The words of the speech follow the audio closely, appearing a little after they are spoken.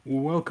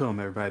Welcome,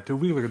 everybody, to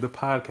Wheeler, the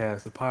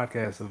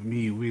podcast of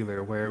me,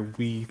 Wheeler, where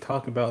we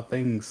talk about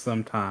things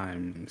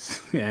sometimes.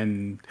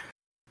 And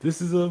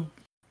this is I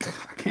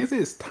can't say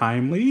it's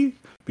timely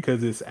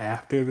because it's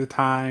after the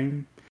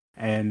time,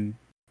 and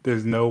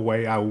there's no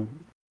way and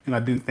I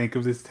didn't think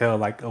of this till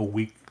like a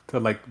week to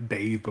like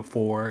days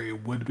before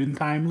it would have been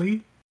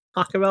timely.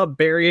 Talk about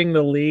burying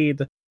the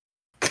lead.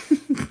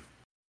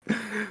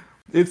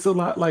 It's a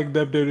lot like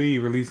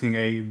WWE releasing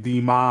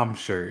The Mom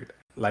shirt,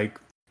 like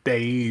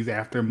days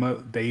after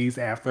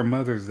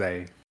Mother's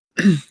Day.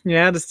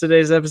 Yeah, does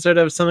today's episode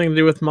have something to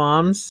do with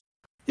moms?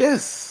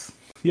 Yes,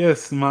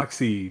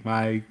 Moxie,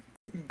 my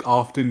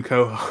often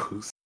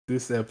co-host.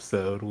 This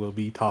episode will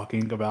be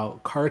talking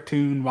about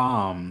cartoon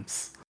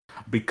moms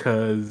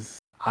because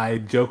I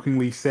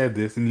jokingly said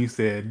this and you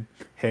said,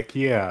 heck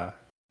yeah.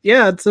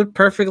 Yeah, it's a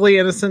perfectly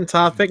innocent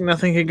topic.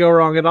 Nothing could go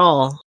wrong at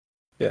all.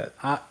 Yeah,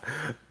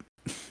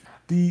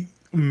 the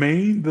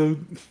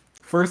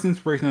first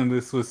inspiration of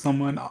this was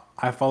someone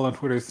I follow on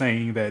Twitter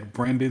saying that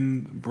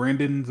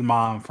Brendan's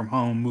mom from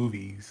Home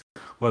Movies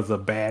was a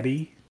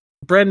baddie.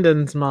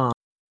 Brendan's mom.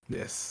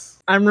 Yes.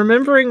 I'm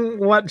remembering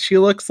what she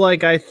looks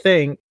like, I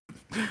think.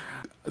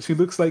 She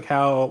looks like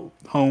how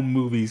Home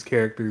Movies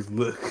characters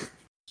look.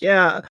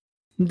 Yeah.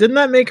 Didn't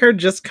that make her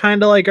just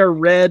kind of like a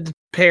red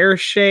pear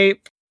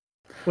shape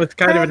with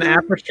kind of an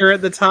aperture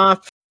at the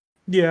top?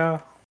 Yeah.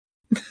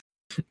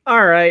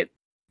 All right.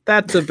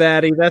 That's a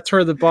baddie. That's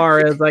where the bar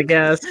is, I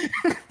guess.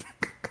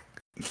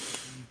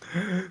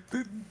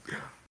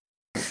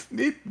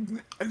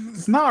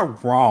 It's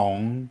not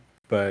wrong,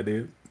 but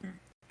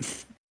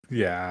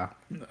yeah.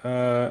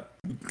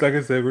 Like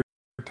I said, we're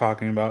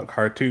talking about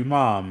cartoon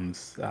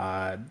moms.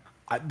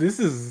 This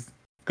is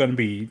gonna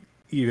be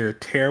either a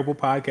terrible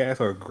podcast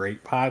or a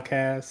great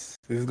podcast.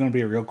 This is gonna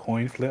be a real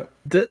coin flip.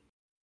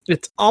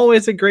 It's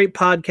always a great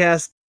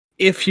podcast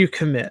if you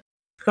commit.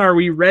 Are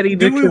we ready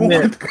to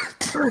commit?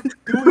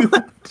 Do we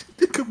want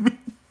to commit?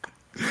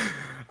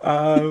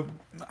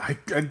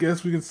 I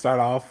guess we can start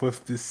off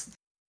with this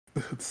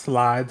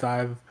slides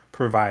I've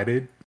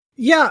provided.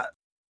 Yeah.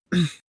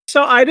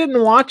 So I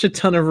didn't watch a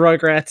ton of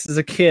Rugrats as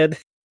a kid.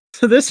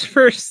 So this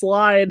first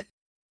slide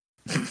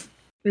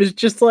is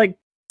just like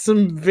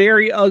some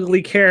very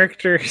ugly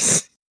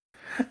characters.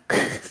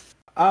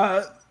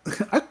 I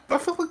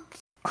feel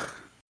like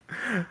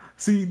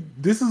see,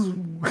 this is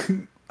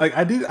like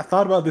I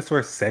thought about this for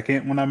a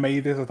second when I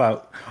made this. I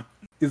thought,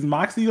 is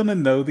Moxie gonna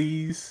know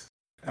these?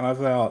 And I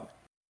thought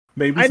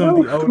maybe I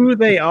know who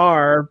they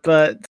are,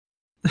 but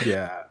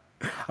yeah,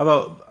 I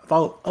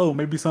thought oh,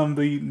 maybe some of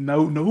the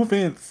no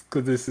offense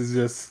because this is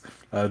just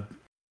I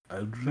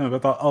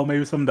thought oh,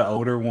 maybe some of the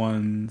older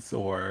ones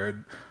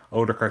or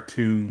older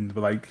cartoons,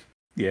 but like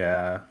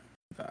yeah,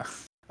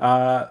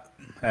 have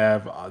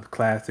a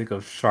classic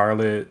of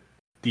Charlotte,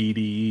 Dee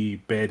Dee,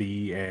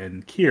 Betty,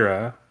 and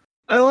Kira.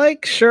 I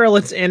like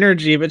Charlotte's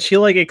energy, but she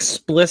like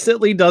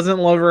explicitly doesn't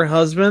love her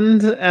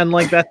husband, and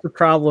like that's a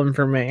problem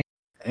for me.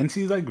 And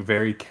she's like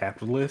very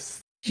capitalist.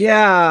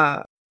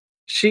 Yeah,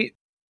 she's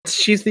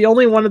the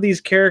only one of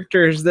these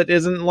characters that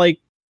isn't like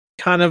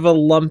kind of a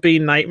lumpy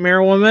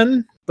nightmare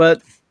woman,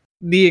 but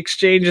the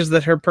exchange is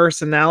that her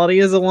personality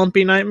is a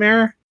lumpy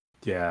nightmare.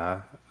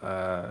 Yeah,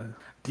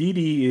 Dee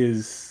Dee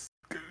is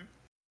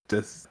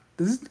just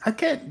I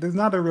can't. There's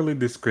not a really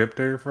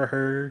descriptor for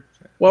her.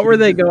 What were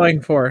they going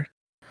for?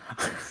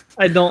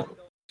 I don't.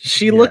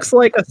 She looks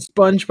like a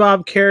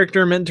SpongeBob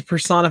character meant to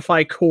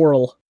personify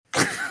Coral.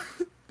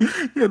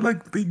 Yeah,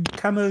 like they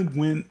kind of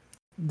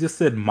just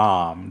said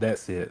mom.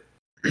 That's it.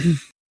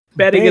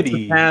 Betty gets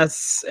a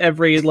pass.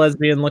 Every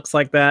lesbian looks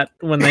like that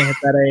when they hit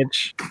that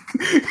age.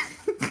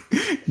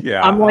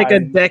 Yeah, I'm like a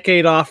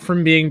decade off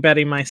from being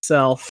Betty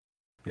myself.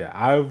 Yeah,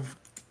 I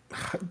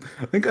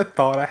think a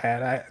thought I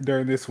had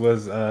during this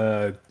was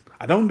I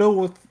don't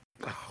know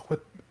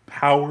what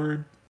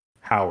Howard.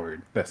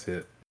 That's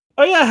it.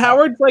 Oh yeah,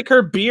 Howard's like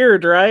her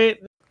beard,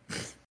 right?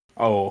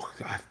 Oh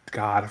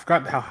God, I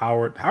forgot how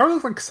Howard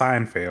looks like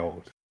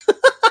Seinfeld.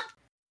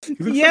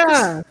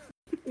 Yeah.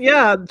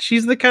 Yeah,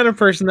 she's the kind of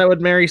person that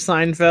would marry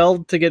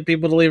Seinfeld to get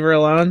people to leave her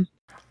alone.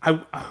 I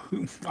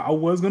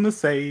was gonna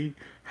say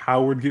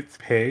Howard gets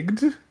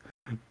pegged,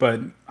 but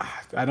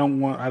I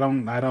don't want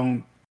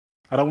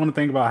to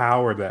think about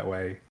Howard that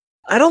way.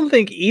 I don't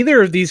think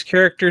either of these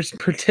characters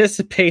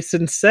participates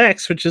in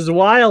sex, which is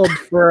wild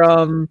for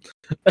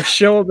a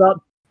show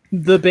about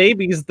the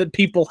babies that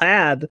people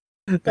had.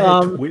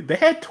 They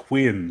had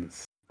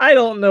twins. I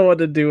don't know what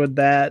to do with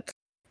that.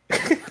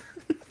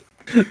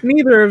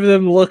 Neither of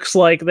them looks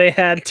like they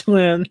had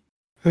twins.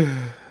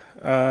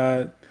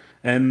 And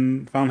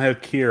finally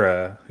have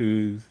Kira,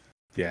 who's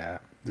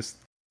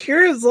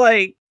Kira's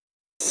like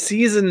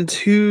season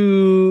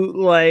 2,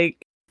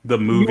 like the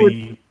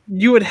movie.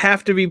 You would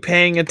have to be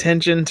paying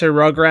attention to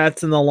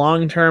Rugrats in the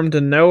long term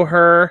to know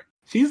her.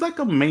 She's like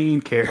a main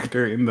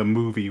character in the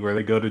movie where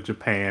they go to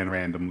Japan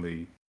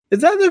randomly.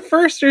 Is that the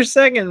first or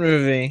second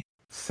movie?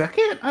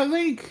 Second, I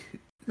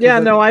think. Yeah,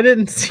 no, I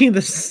didn't see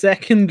the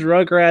second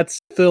Rugrats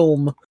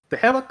film. They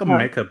have like a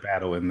mecha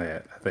battle in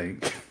that, I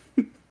think.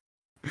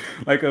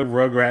 like a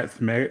Rugrats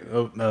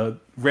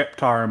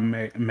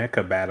Reptar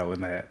mecha battle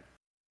in that.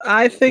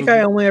 I think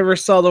I only ever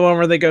saw the one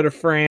where they go to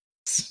France.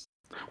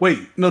 Wait,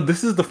 no,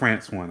 this is the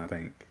France one, I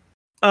think.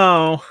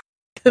 Oh,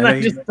 and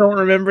I just don't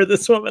remember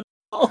this one at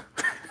all.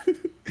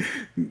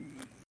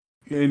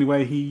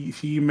 Anyway,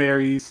 she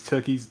marries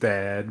Chucky's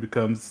dad,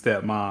 becomes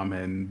stepmom,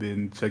 and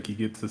then Chucky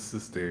gets a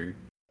sister.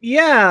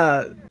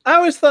 Yeah, I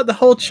always thought the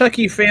whole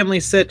Chucky family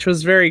sitch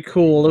was very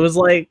cool. It was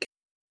like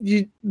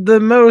the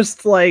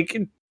most like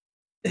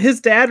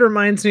his dad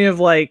reminds me of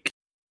like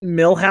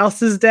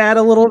Milhouse's dad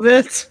a little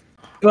bit,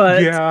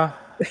 but yeah,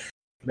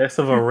 less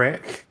of a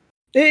wreck.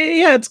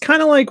 Yeah, it's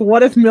kind of like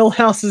what if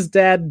Milhouse's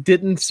dad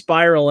didn't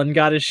spiral and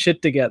got his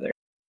shit together?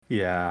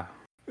 Yeah.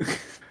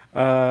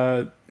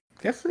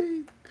 Guess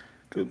we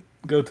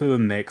go to the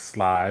next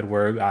slide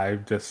where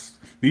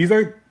these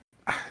are,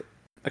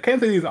 I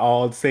can't say these are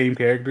all the same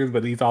characters,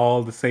 but these are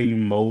all the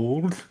same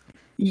mold.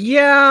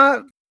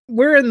 Yeah,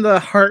 we're in the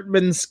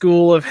Hartman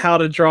school of how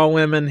to draw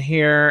women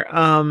here.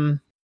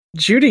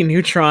 Judy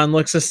Neutron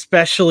looks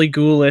especially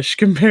ghoulish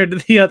compared to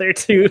the other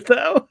two,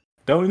 though.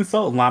 Don't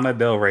insult Lana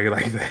Del Rey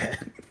like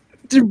that.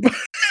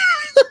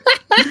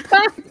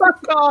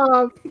 Fuck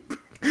off.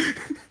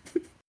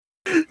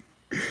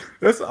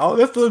 That's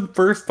the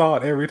first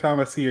thought every time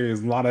I see her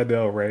is Lana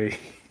Del Rey.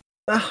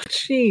 Oh,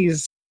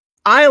 jeez.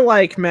 I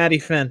like Maddie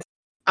Fenton.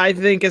 I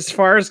think as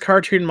far as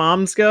cartoon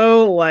moms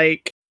go,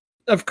 like,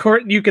 of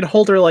course, you could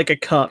hold her like a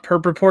cup. Her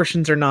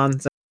proportions are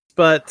nonsense,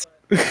 but...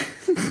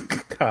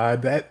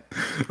 God,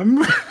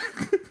 I'm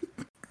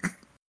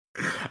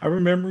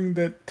remembering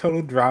that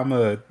Total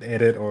Drama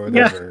edit or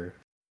whatever.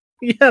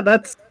 Yeah,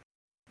 that's...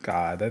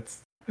 God,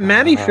 that's...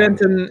 Maddie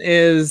Fenton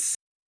is...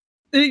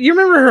 You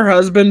remember her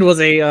husband was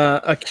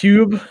a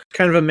cube,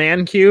 kind of a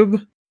man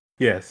cube?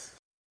 Yes.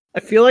 I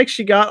feel like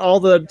she got all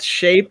the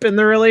shape in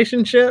the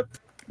relationship.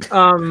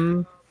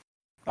 A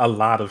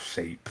lot of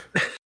shape.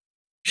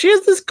 She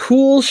has this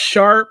cool,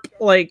 sharp,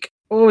 like,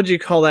 what would you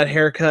call that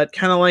haircut?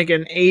 Kind of like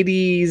an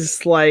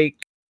 80s, like,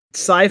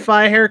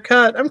 sci-fi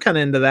haircut. I'm kind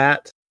of into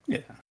that.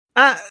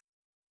 Yeah.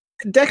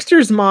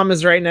 Dexter's mom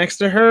is right next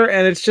to her,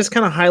 and it's just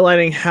kind of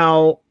highlighting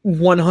how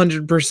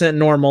 100%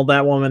 normal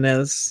that woman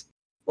is.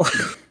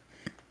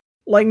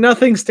 Like,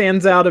 nothing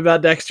stands out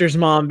about Dexter's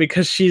mom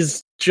because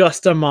she's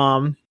just a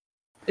mom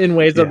in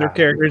ways other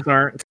characters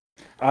aren't.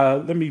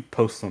 Let me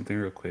post something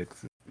real quick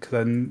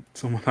because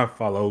someone I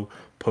follow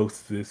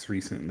posted this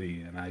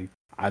recently, and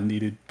I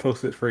needed to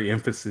post it for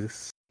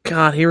emphasis.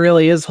 God, he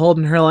really is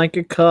holding her like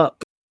a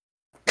cup.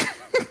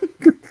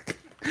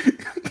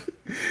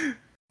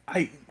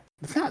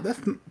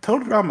 That's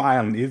Total Drama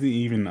Island isn't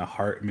even a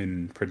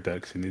Hartman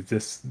production. It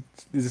just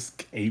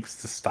apes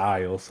the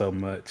style so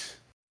much.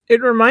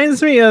 It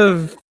reminds me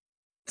of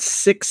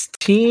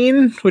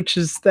 16, which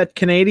is that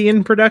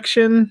Canadian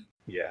production.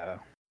 Yeah.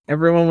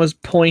 Everyone was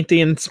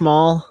pointy and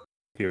small.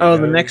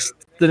 The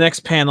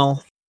next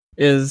panel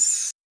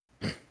is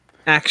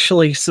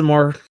actually some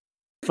more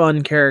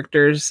fun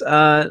characters.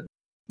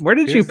 Where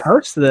did you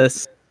post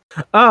this?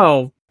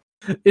 Oh,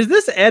 is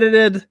this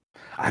edited?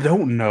 I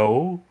don't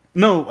know.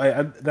 No,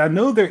 I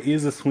know there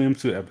is a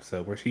swimsuit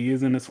episode where she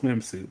is in a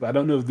swimsuit, but I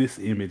don't know if this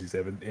image is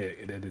ever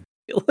edited.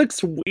 It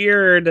looks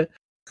weird.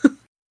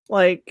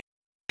 Like,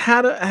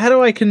 how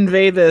do I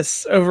convey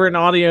this over an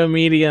audio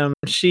medium?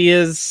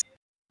 She's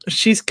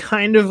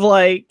kind of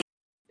like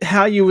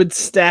how you would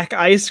stack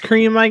ice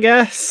cream, I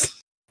guess,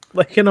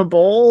 like in a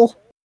bowl.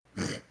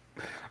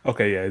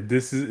 Okay, yeah,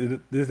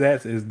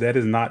 that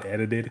is not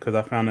edited because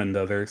I found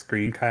another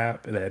screen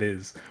cap that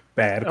is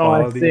bad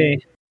quality. I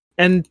see.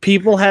 And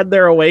people had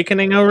their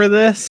awakening over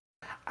this?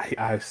 I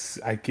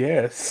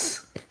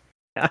guess.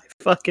 I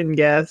fucking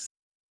guess.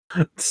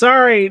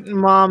 Sorry,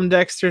 Mom,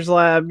 Dexter's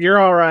Lab. You're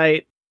all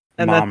right.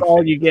 And Mom, that's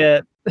all you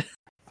get.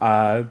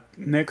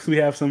 Next we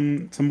have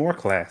some more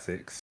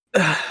classics.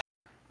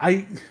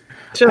 This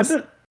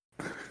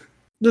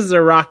is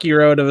a rocky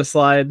road of a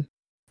slide.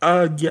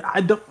 Yeah,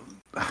 I don't...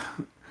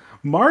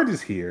 Marge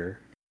is here.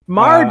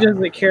 Marge as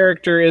a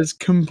character is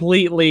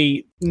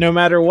completely, no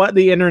matter what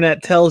the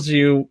internet tells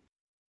you,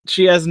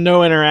 she has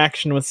no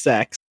interaction with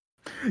sex.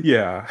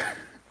 Yeah.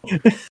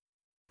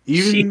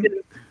 She is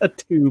a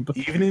tube.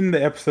 Even in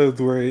the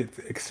episodes where it's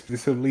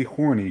explicitly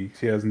horny,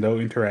 she has no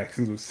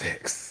interactions with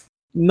sex.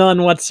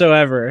 None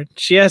whatsoever.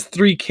 She has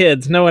 3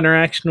 kids, no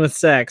interaction with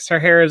sex. Her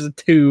hair is a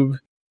tube.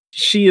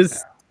 She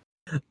is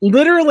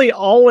literally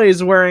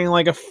always wearing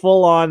like a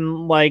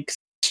full-on like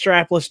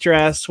strapless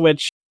dress,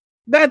 which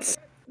that's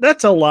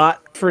a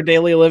lot for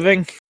daily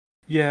living.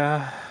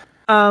 Yeah.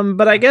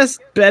 But I guess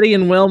Betty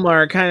and Wilma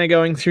are kind of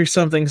going through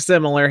something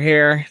similar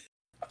here.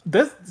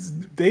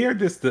 They are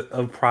just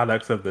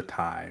products of the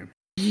time.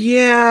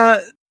 Yeah,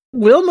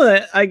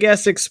 Wilma, I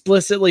guess,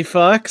 explicitly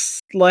fucks.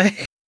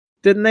 Like,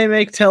 didn't they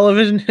make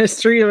television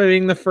history of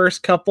being the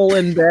first couple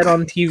in bed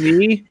on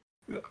TV?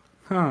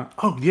 Huh.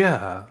 Oh,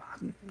 yeah.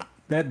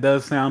 That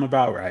does sound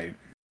about right.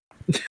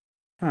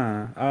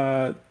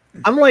 Huh.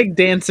 I'm like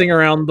dancing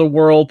around the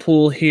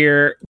whirlpool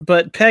here,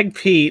 but Peg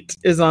Pete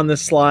is on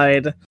this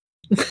slide.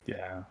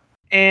 Yeah.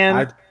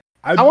 And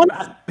I want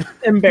to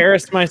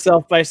embarrass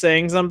myself by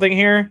saying something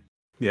here.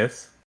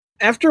 Yes.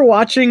 After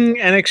watching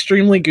an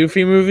extremely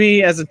goofy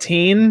movie as a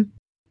teen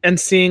and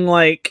seeing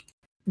like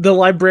the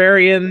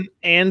librarian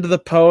and the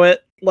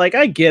poet, like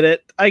I get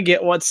it. I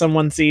get what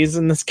someone sees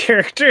in this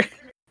character.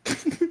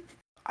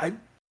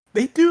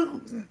 They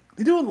do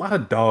a lot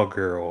of dog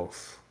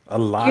girls. A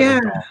lot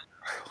of dog.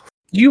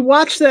 You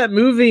watch that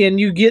movie and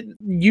you get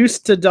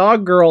used to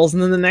dog girls,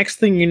 and then the next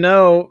thing you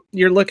know,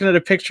 you're looking at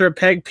a picture of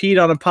Peg Pete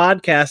on a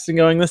podcast and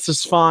going, "This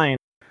is fine."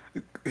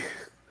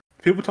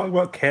 People talk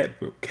about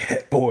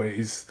cat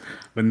boys,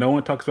 but no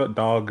one talks about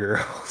dog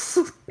girls.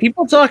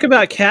 People talk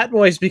about cat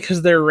boys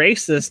because they're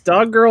racist.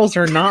 Dog girls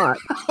are not.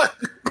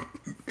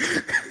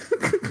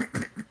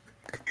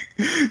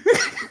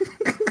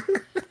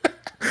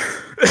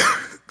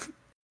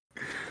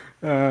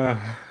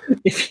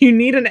 If you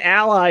need an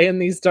ally in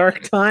these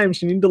dark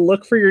times, you need to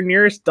look for your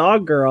nearest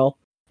dog girl.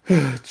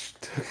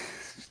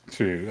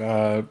 True.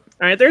 All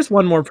right, there's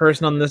one more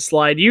person on this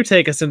slide. You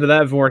take us into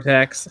that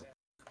vortex.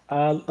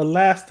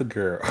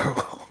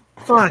 Elastigirl.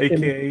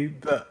 AKA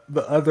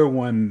the other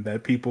one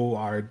that people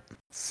are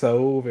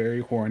so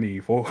very horny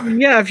for.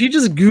 Yeah, if you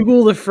just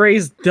Google the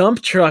phrase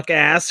dump truck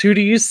ass, who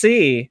do you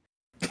see?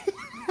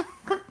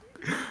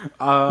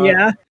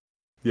 Yeah.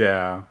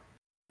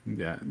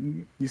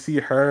 You see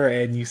her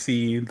and you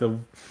see the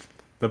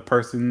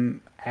person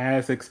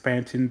as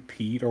Expansion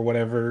Pete or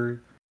whatever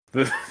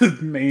the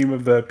name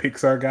of the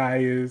Pixar guy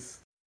is.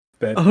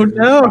 That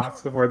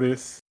responsible for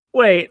this.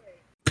 Wait.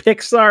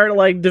 Pixar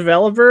like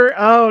developer?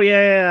 Oh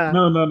yeah.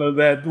 No.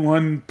 That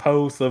one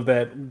post of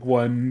that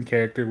one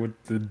character with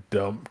the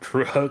dump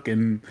truck,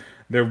 and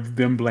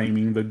them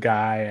blaming the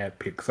guy at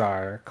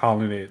Pixar,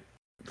 calling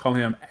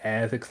him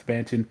as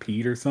Expansion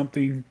Pete or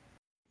something.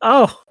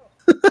 Oh,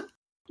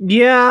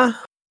 yeah.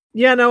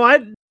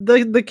 No,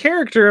 the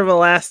character of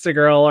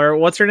Elastigirl, or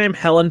what's her name,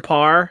 Helen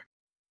Parr.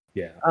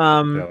 Yeah.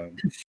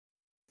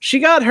 She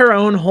got her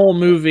own whole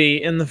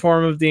movie in the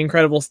form of The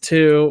Incredibles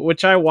 2,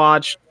 which I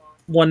watched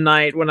one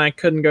night when I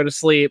couldn't go to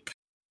sleep.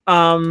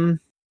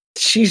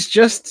 She's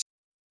just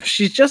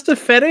a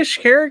fetish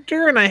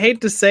character, and I hate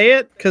to say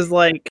it because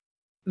like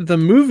the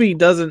movie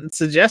doesn't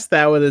suggest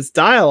that with its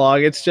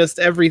dialogue. It's just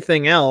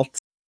everything else.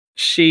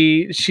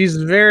 She's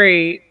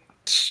very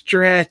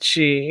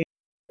stretchy,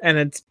 and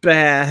it's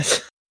bad.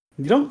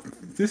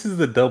 This is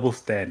the double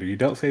standard. You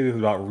don't say this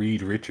about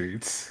Reed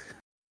Richards.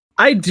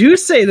 I do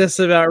say this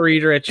about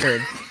Reed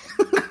Richards.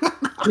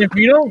 If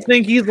you don't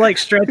think he's like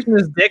stretching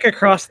his dick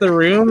across the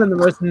room in the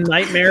most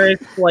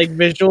nightmarish like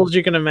visuals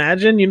you can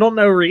imagine, you don't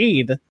know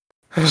Reed.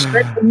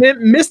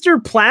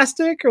 Mr.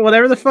 Plastic or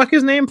whatever the fuck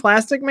his name,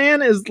 Plastic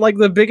Man, is like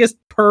the biggest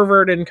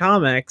pervert in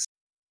comics.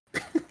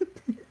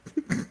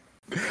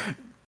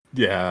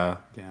 Yeah.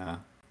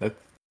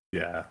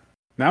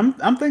 Now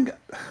I'm thinking,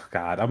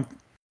 God,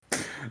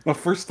 my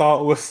first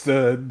thought was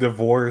the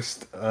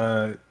divorced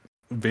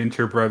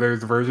Venture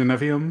Brothers version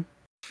of him.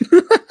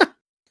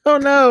 Oh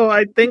no,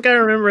 I think I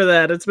remember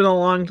that. It's been a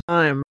long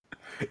time.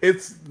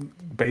 It's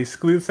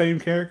basically the same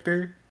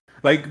character.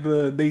 Like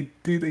they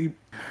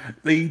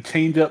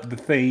change up the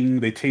Thing,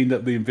 they change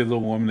up the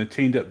Invisible Woman, they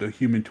change up the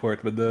Human Torch,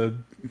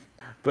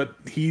 but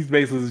he's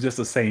basically just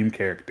the same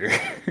character.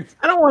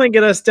 I don't want to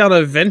get us down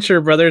a Venture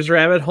Brothers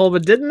rabbit hole,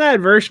 but didn't that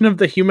version of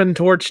the Human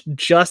Torch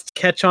just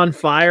catch on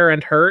fire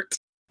and hurt?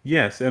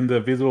 Yes, and the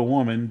Invisible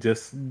Woman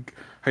just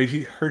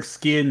her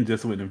skin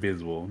just went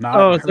invisible.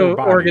 Not so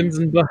body. Organs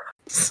and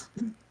bones.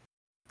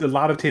 A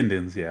lot of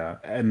tendons, yeah.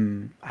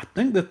 And I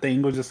think the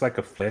Thing was just like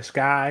a flesh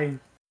guy.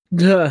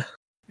 Duh.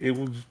 It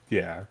was,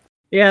 yeah.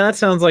 Yeah, that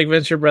sounds like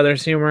Venture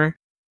Brothers humor.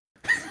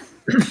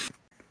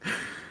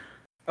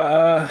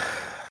 God,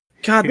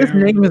 this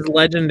name is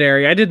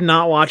legendary. I did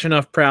not watch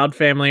enough Proud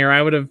Family,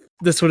 or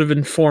this would have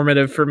been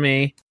formative for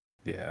me.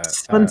 Yeah.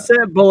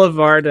 Sunset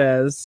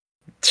Boulevardez.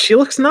 She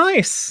looks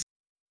nice.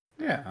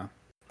 Yeah.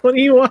 What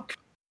do you want?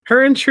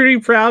 Her and Trudy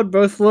Proud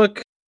both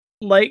look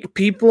like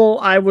people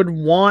I would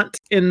want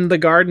in the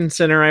garden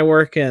center I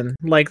work in.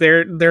 Like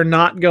they're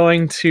not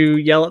going to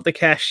yell at the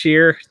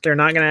cashier. They're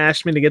not going to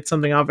ask me to get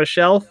something off a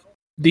shelf.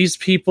 These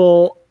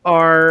people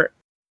are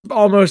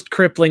almost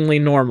cripplingly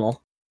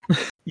normal.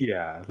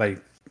 Yeah,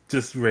 like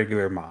just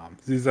regular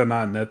moms. These are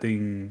not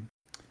nothing.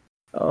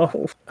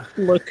 Oh,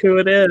 look who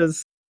it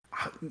is.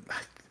 I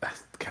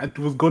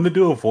was going to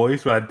do a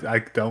voice, but I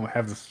don't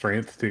have the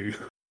strength to.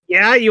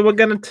 Yeah, you were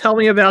going to tell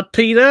me about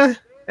Peter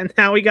and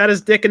how he got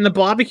his dick in the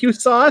barbecue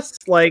sauce?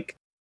 Like,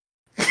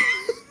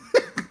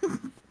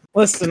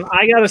 listen,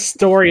 I got a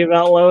story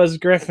about Lois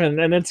Griffin,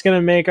 and it's going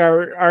to make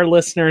our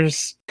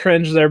listeners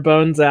cringe their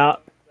bones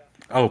out.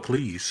 Oh,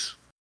 please.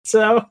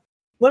 So,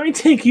 let me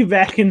take you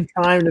back in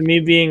time to me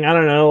being, I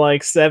don't know,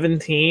 like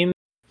 17.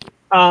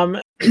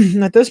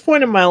 At this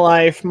point in my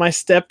life, my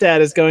stepdad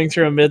is going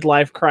through a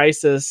midlife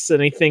crisis,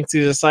 and he thinks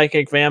he's a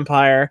psychic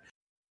vampire.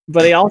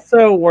 But he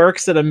also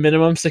works at a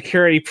minimum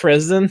security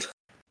prison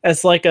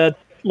as like a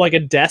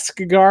desk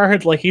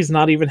guard. Like he's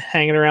not even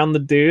hanging around the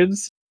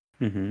dudes.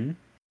 Mm-hmm.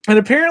 And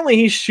apparently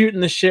he's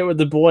shooting the shit with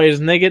the boys,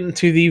 and they get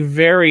into the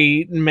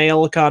very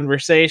male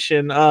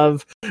conversation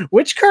of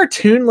which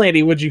cartoon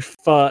lady would you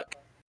fuck?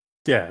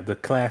 Yeah, the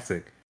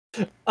classic.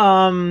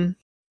 And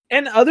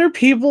other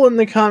people in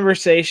the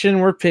conversation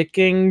were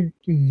picking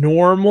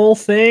normal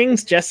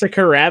things.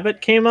 Jessica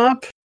Rabbit came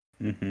up.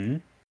 Mm-hmm.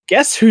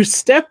 Guess whose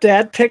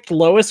stepdad picked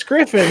Lois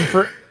Griffin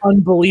for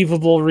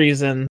unbelievable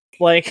reason?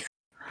 Like,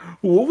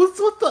 What's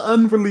the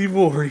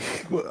unbelievable? Is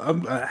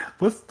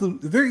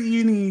there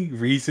any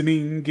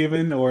reasoning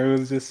given, or it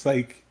was just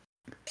like?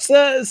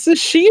 so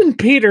she and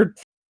Peter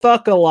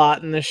fuck a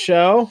lot in the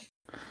show.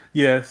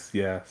 Yes.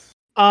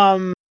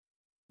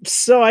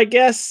 So I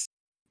guess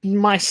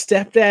my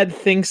stepdad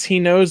thinks he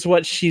knows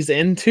what she's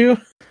into.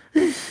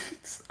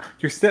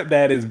 Your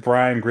stepdad is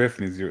Brian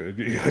Griffin. Is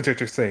what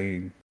you're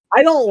saying?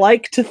 I don't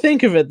like to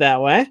think of it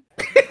that way,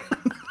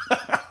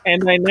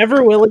 and I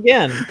never will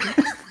again.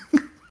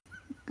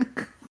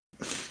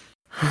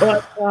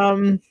 But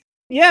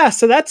yeah,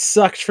 so that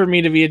sucked for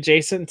me to be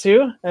adjacent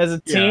to as a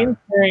teen.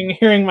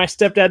 Hearing my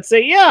stepdad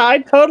say, "Yeah, I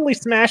totally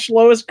smashed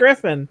Lois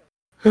Griffin."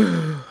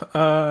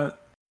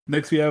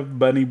 Next we have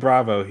Bunny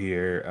Bravo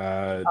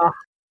here.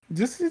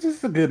 Just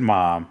a good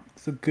mom.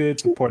 It's a good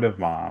supportive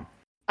mom.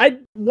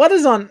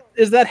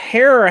 Is that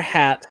hair or a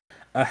hat?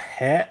 A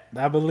hat,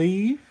 I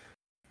believe.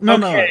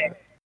 Okay.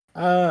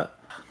 No.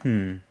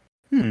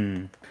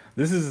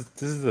 This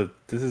is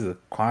a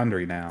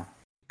quandary now.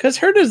 Because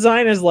her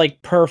design is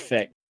like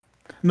perfect.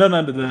 No.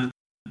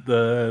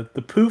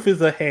 The poof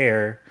is a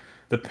hair.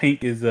 The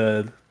pink is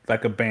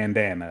like a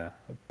bandana.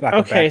 Like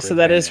okay, so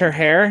that is her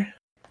hair.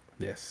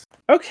 Yes.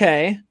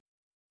 Okay.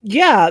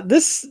 Yeah,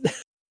 this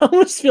I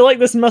almost feel like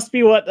this must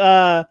be what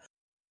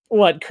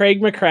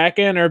Craig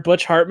McCracken or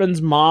Butch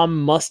Hartman's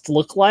mom must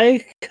look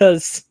like,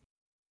 because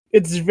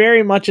it's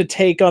very much a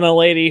take on a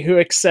lady who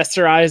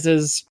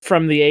accessorizes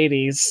from the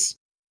 80s.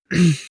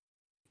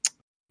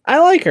 I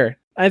like her.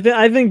 I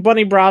think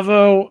Bunny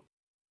Bravo,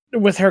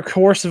 with her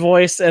coarse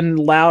voice and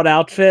loud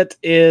outfit,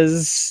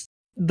 is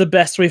the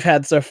best we've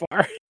had so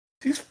far.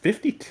 She's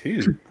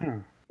 52.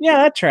 Yeah,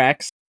 that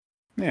tracks.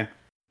 Yeah.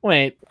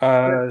 Wait.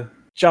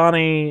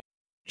 Johnny's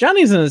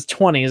in his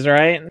 20s,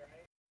 right?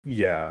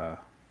 Yeah.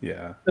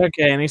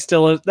 Okay, and he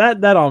still is.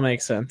 That all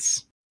makes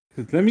sense.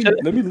 Let me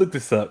look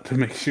this up to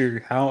make sure.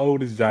 How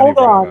old is Johnny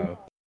Bravo?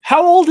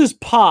 How old is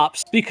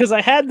Pops? Because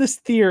I had this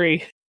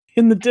theory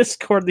in the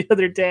Discord the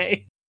other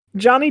day.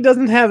 Johnny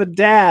doesn't have a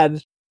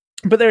dad,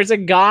 but there's a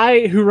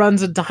guy who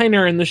runs a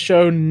diner in the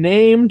show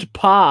named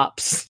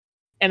Pops.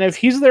 And if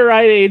he's the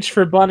right age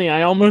for Bunny,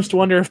 I almost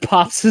wonder if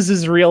Pops is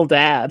his real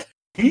dad.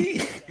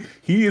 He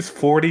is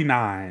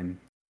 49.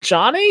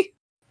 Johnny?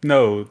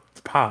 No,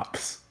 it's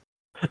Pops.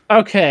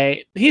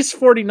 Okay, he's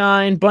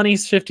 49,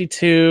 Bunny's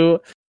 52.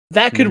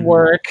 That could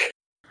work.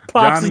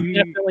 Pops is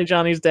definitely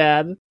Johnny's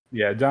dad.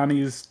 Yeah,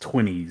 Johnny's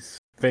 20s.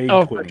 Vague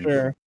 20s. For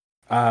sure.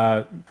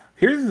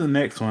 Here's the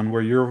next one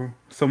where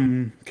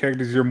some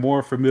characters you're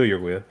more familiar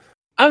with.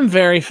 I'm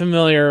very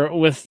familiar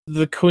with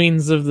the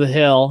Queens of the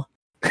Hill.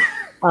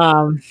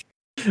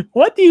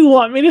 What do you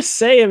want me to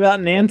say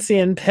about Nancy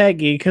and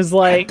Peggy? Because,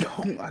 like,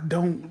 I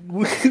don't.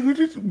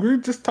 We're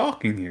just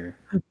talking here.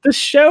 The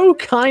show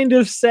kind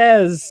of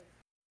says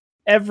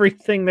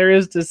everything there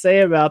is to say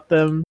about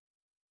them.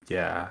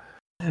 Yeah.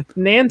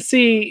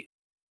 Nancy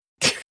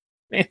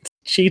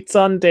cheats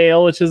on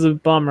Dale, which is a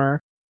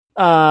bummer.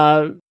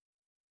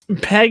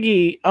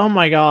 Peggy, oh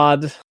my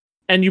god.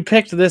 And you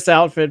picked this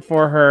outfit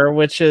for her,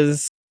 which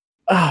is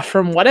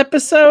from what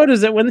episode?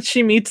 Is it when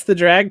she meets the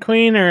drag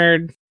queen,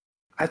 or?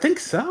 I think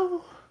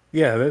so.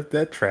 Yeah,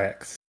 that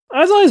tracks. I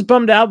was always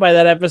bummed out by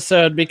that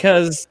episode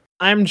because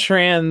I'm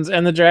trans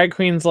and the drag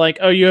queen's like,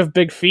 "Oh, you have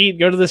big feet,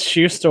 go to this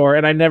shoe store,"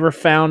 and I never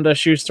found a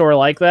shoe store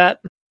like that.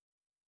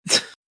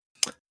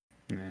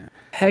 Yeah.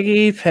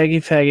 Peggy.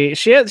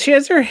 She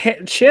has her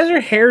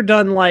hair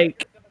done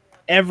like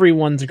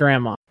everyone's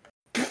grandma.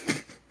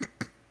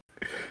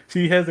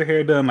 She has her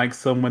hair done like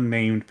someone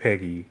named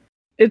Peggy.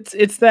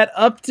 It's that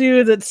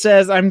updo that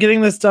says, "I'm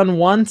getting this done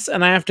once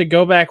and I have to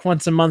go back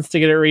once a month to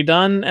get it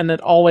redone," and it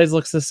always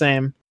looks the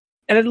same.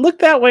 And it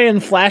looked that way in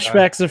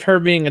flashbacks of her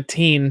being a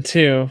teen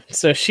too.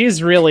 So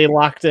she's really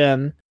locked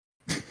in.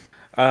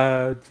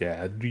 Yeah.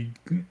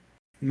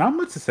 Not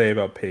much to say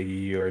about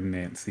Peggy or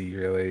Nancy,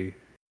 really.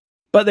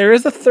 But there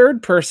is a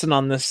third person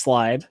on this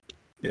slide.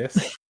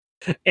 Yes.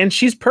 And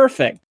she's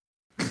perfect.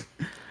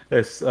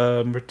 It's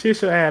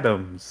Morticia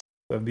Addams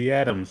of the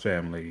Addams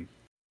Family.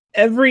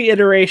 Every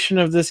iteration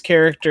of this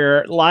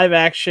character, live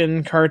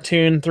action,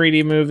 cartoon,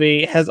 3D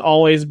movie, has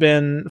always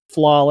been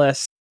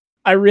flawless.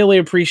 I really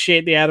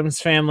appreciate the Addams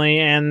Family,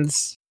 and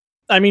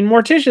I mean,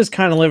 Morticia's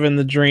kind of living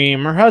the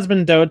dream. Her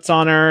husband dotes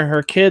on her.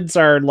 Her kids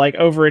are like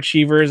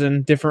overachievers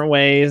in different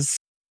ways.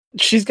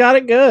 She's got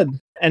it good,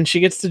 and she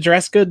gets to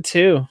dress good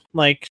too.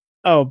 Like,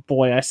 oh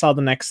boy, I saw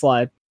the next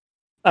slide.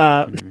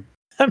 I'm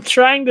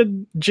trying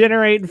to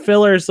generate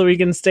fillers so we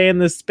can stay in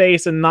this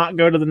space and not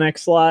go to the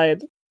next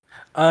slide.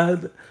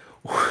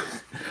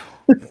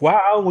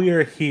 While we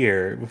are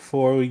here,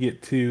 before we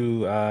get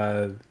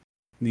to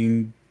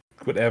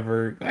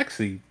whatever.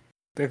 Actually,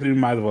 definitely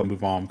might as well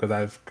move on because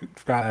I've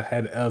forgot I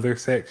had other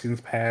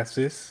sections past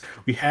this.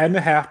 We had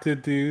to have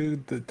to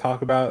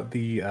talk about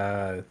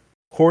the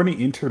horny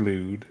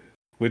interlude,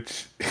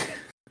 which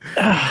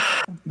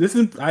this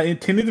is I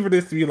intended for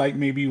this to be like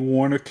maybe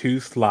one or two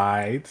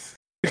slides.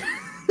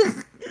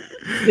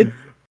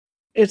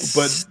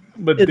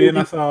 But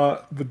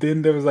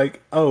then there was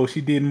like, oh,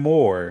 she did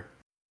more.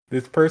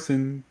 This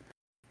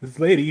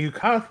lady who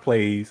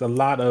cosplays a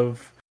lot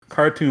of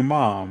cartoon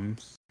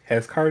moms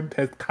has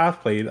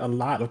cosplayed a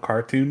lot of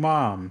cartoon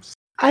moms.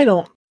 I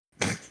don't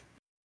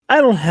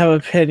have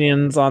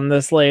opinions on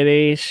this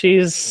lady. She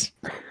is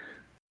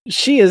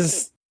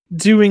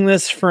doing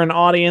this for an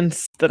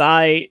audience that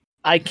I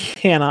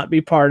cannot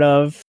be part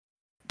of.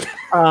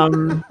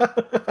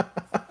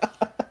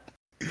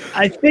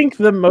 I think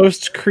the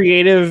most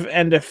creative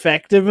and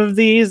effective of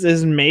these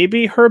is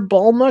maybe her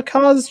Bulma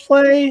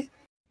cosplay,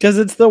 because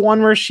it's the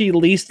one where she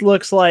least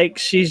looks like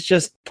she's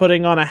just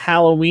putting on a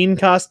Halloween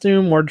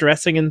costume or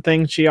dressing in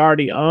things she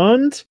already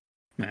owned.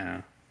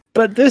 Yeah.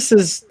 But this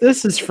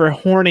is for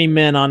horny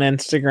men on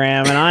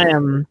Instagram, and I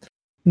am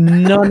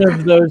none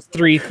of those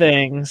three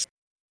things.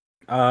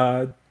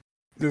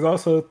 There's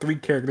also 3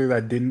 characters I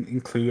didn't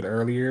include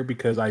earlier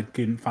because I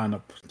couldn't find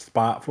a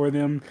spot for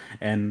them,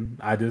 and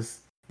I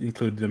just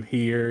included them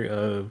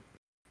here.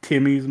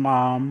 Timmy's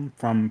mom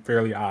from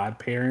Fairly Odd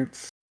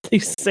Parents. The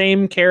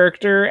same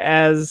character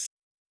as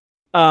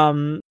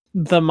the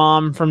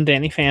mom from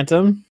Danny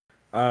Phantom.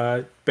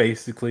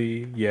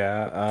 Basically,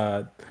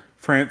 yeah.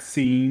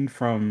 Francine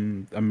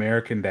from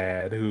American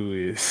Dad, who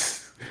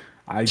is,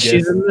 I guess,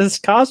 she's in this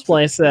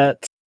cosplay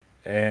set,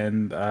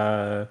 and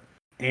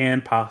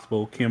Kim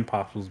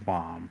Possible's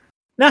mom.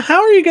 Now,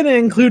 how are you going to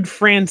include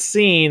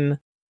Francine,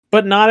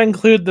 but not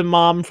include the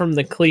mom from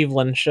the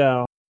Cleveland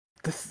show?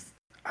 This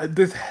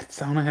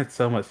sauna had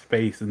so much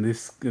space, and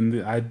this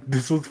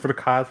was for the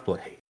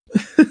cosplay.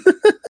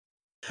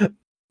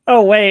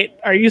 Oh wait,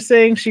 are you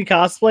saying she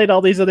cosplayed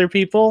all these other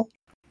people?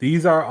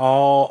 These are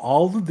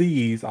all of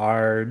these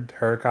are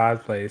her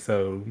cosplay.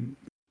 So,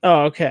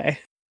 oh okay.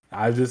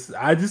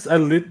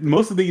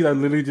 Most of these I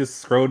literally just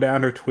scrolled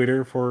down her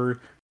Twitter for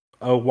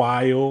a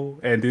while,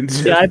 and then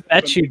just... Yeah, I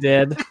bet you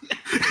did.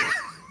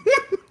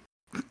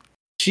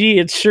 Gee,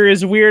 it sure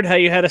is weird how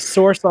you had a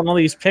source on all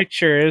these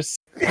pictures.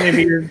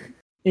 Maybe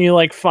you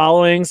like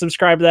following,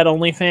 subscribe to that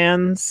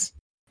OnlyFans.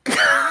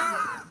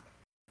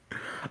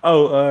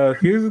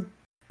 Here's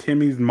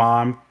Timmy's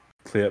mom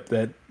clip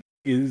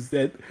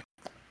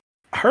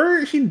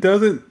she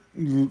doesn't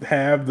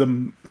have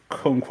the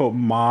quote unquote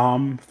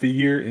mom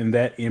figure in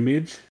that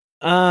image.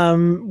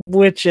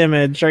 Which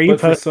image? Are you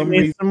posting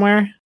me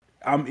somewhere?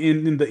 I'm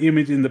in the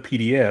image in the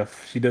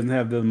PDF. She doesn't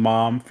have the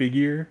mom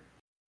figure.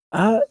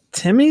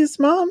 Timmy's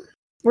mom?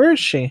 Where is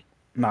she?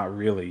 Not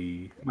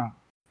really. Not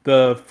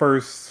the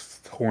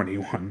first horny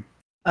one.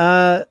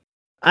 I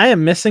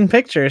am missing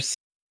pictures.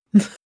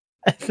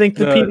 I think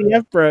the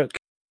PDF broke.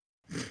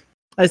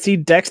 I see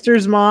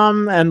Dexter's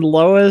mom and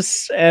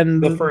Lois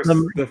and the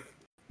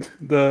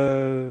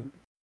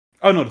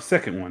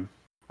second one.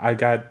 I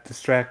got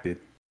distracted.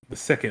 The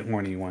second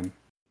horny one.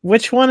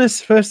 Which one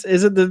is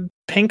is it the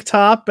pink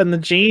top and the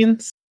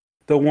jeans?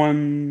 The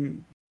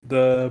one,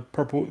 the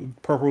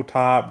purple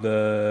top,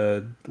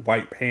 the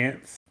white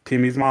pants.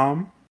 Timmy's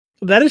mom.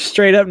 That is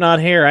straight up not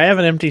here. I have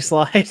an empty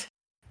slide.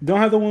 Don't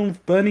have the one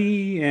with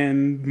Bunny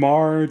and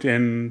Marge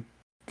and...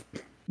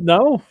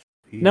 No,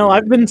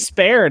 I've been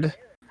spared.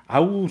 I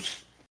will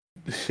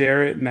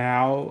share it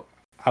now.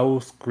 I will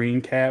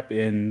screen cap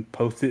and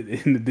post it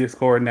in the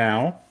Discord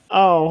now.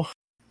 Oh.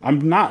 I'm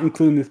not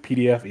including this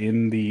PDF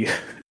in the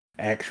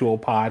actual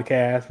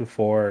podcast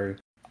for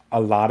a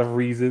lot of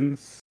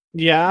reasons.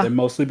 Yeah. And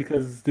mostly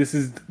because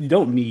you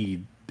don't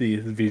need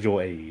this visual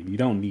aid. You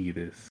don't need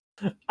this.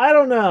 I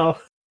don't know.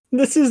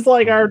 This is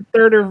like our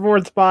 3rd or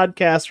 4th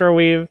podcast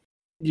where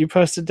you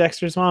posted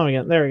Dexter's mom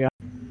again. There we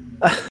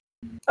go.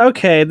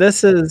 Okay,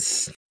 this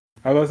is...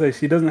 I was gonna say,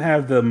 she doesn't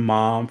have the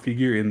mom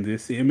figure in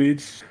this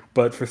image,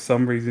 but for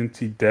some reason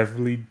she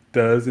definitely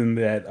does in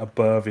that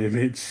above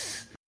image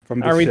from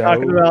the show. Are we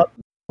talking about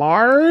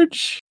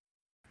Marge?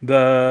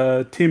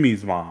 The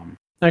Timmy's mom.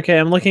 Okay,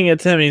 I'm looking at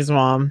Timmy's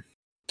mom.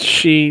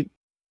 I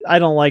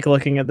don't like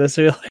looking at this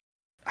really.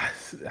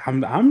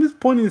 I'm just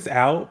pointing this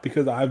out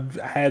because I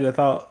had a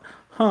thought,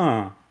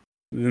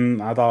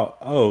 Then I thought,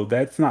 oh,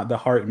 that's not the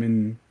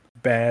Hartman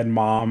bad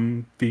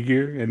mom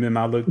figure, and then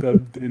I looked up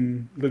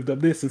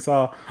this and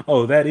saw,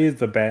 oh, that is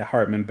the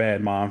Hartman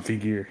bad mom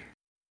figure.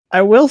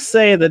 I will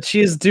say that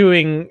she's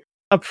doing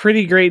a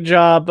pretty great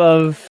job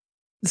of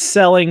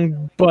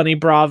selling Bunny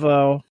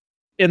Bravo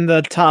in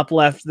the top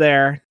left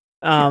there.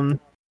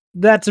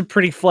 That's a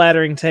pretty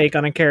flattering take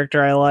on a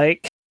character I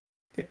like.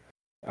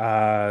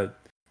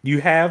 You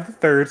have the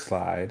 3rd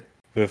slide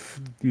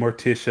with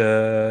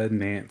Morticia,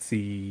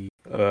 Nancy.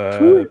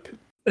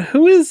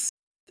 Who is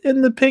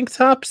in the pink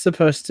top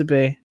supposed to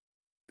be?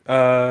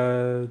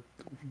 The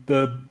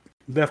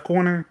left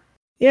corner?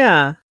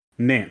 Yeah.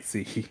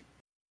 Nancy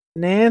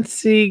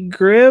Nancy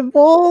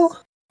Gribble?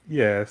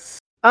 Yes.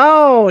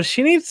 Oh,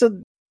 she needs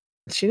to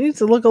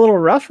look a little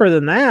rougher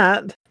than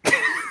that.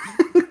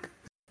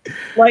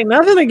 Like,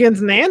 nothing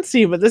against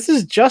Nancy, but this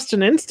is just an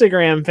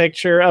Instagram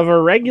picture of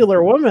a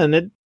regular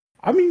woman.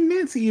 I mean,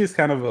 Nancy is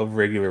kind of a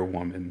regular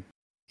woman.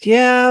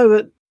 Yeah,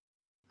 but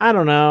I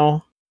don't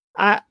know.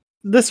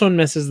 This one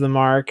misses the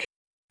mark.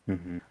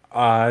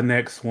 Mm-hmm.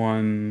 Next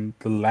one,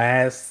 the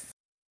last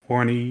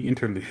horny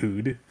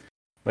interlude.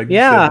 Like you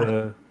Yeah. said,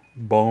 the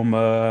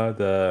Bulma,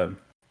 the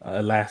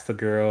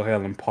Elastigirl,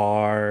 Helen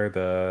Parr,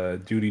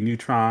 the Judy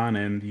Neutron,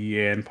 and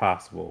the Ann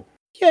Possible.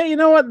 Yeah, you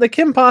know what? The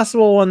Kim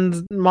Possible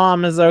one's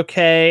mom is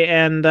okay,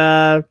 and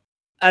I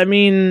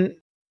mean,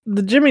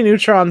 the Jimmy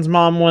Neutron's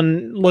mom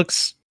one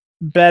looks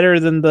better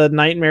than the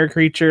nightmare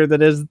creature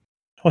that is.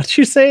 What'd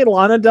you say,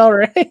 Lana Del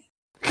Rey?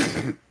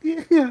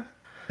 Yeah.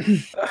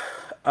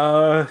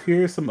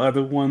 Here's some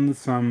other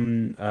ones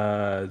from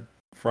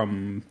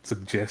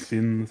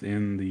suggestions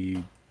in the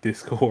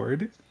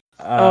Discord.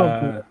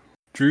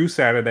 Drew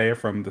Saturday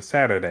from the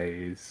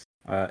Saturdays,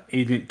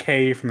 Agent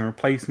K from The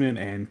Replacement,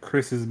 and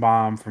Chris's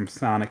mom from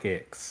Sonic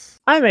X.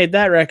 I made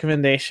that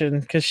recommendation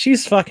because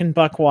she's fucking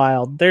buck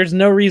wild. There's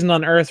no reason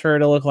on earth for her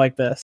to look like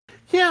this.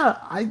 Yeah,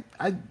 I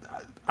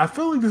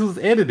feel like this was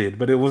edited,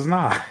 but it was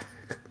not.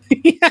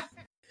 Yeah,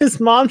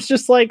 his mom's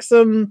just like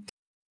some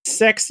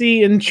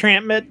sexy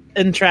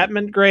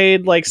entrapment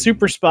grade, like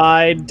super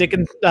spy,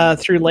 dicking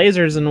through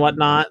lasers and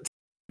whatnot.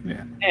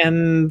 Yeah,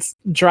 and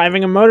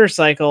driving a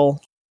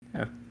motorcycle.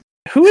 Yeah.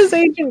 Who is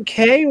Agent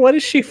K? What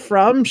is she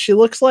from? She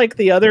looks like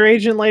the other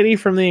agent lady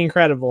from The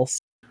Incredibles.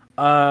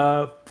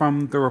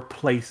 From The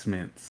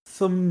Replacements.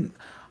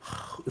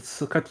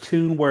 It's a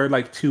cartoon where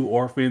like two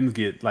orphans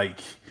get like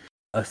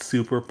a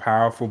super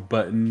powerful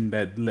button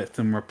that lets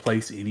them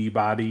replace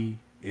anybody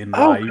in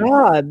life. Oh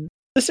god.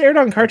 This aired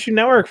on Cartoon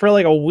Network for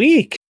like a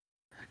week.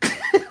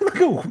 Like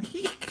a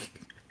week?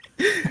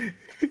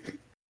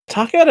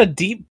 Talk about a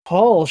deep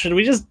pull. Should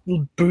we just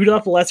boot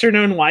up lesser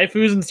known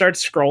waifus and start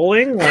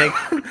scrolling? Like,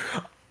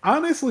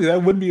 honestly,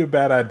 that wouldn't be a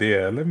bad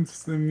idea. Let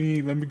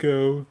me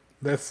go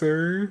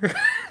lesser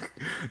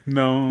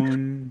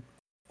known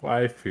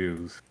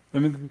waifus.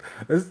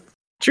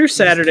 True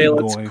Saturday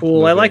looks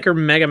cool. I like her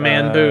Mega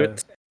Man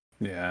boots.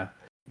 Yeah.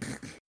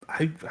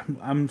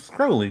 I'm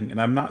scrolling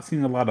and I'm not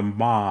seeing a lot of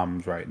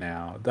moms right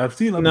now. I've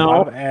seen a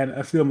lot of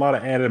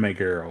anime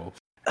girls.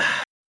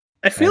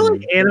 I feel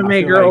like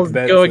anime girls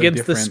go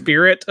against the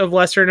spirit of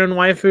lesser known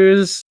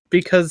waifus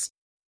because,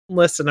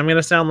 listen, I'm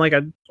gonna sound like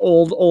an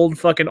old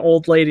fucking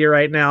old lady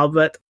right now,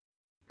 but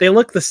they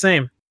look the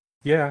same.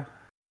 Yeah,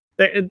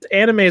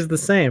 anime is the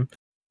same.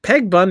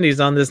 Peg Bundy's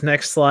on this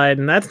next slide,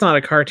 and that's not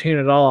a cartoon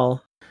at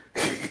all.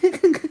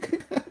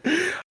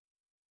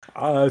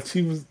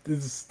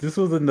 This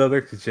was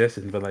another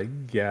suggestion, but like,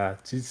 yeah,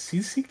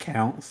 she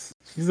counts.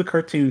 She's a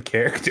cartoon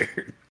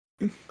character,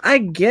 I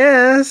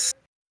guess.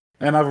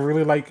 And I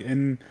really like,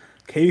 and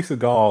Katie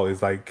Seagal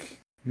is like,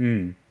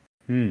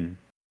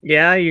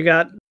 Yeah, you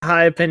got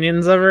high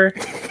opinions of her.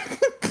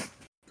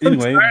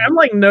 Anyway, I'm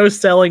like no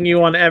selling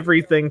you on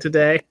everything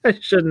today. I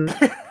shouldn't.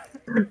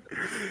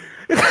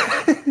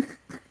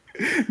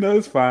 No,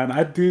 it's fine.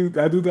 I do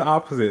the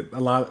opposite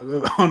a lot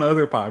on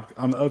other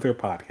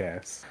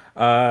podcasts.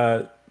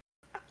 I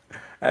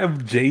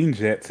have Jane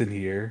Jetson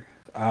here.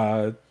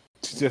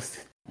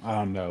 Just I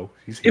don't know.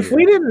 If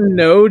we didn't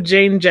know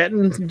Jane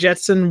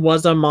Jetson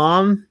was a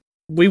mom,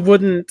 we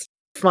wouldn't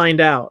find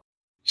out.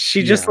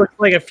 She just looks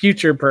like a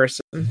future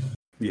person.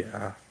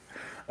 Yeah.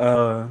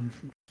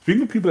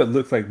 Speaking of people that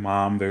look like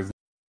mom, there's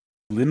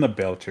Linda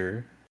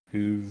Belcher,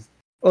 who's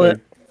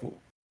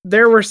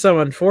there were some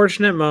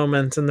unfortunate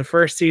moments in the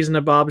first season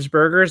of Bob's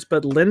Burgers,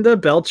 but Linda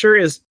Belcher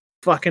is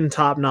fucking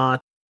top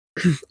notch.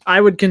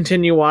 I would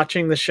continue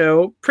watching the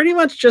show pretty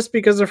much just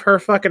because of her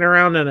fucking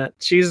around in it.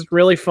 She's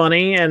really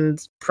funny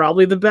and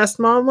probably the best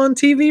mom on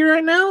TV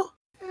right now.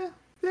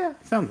 Yeah,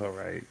 sounds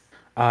alright.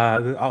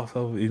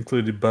 Also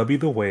included Bubby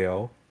the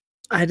Whale.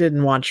 I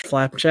didn't watch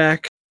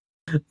Flapjack.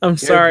 I'm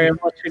sorry, I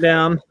let you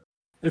down.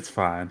 It's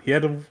fine. He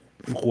had a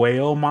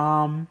whale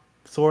mom,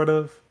 sort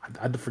of.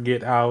 I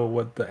forget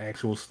what the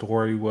actual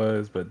story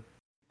was, but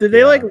did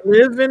they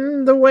live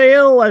in the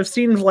whale? I've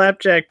seen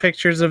Flapjack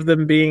pictures of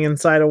them being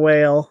inside a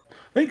whale.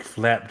 I think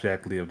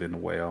Flapjack lived in a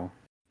whale.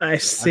 I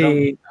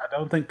see. I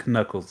don't think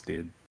Knuckles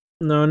did.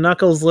 No,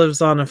 Knuckles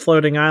lives on a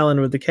floating island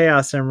with the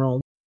Chaos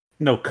Emerald.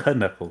 No,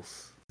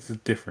 Knuckles. This is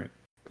different.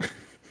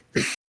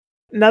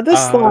 Now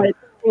this slide,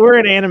 we're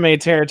in anime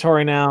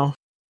territory now.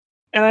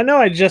 And I know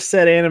I just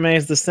said anime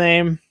is the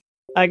same.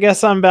 I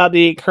guess I'm about to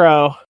eat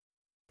crow.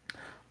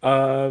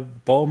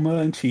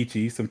 Bulma and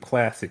Chi-Chi, some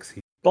classics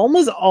here.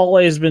 Bulma's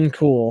always been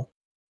cool.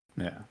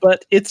 Yeah.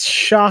 But it's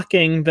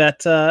shocking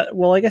that,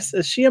 I guess,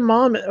 is she a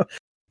mom?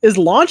 Is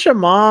Launch a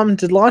mom?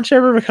 Did Launch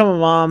ever become a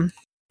mom?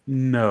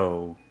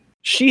 No.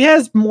 She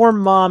has more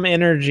mom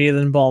energy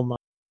than Bulma.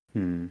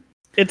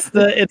 It's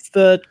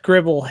the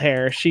Gribble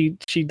hair. She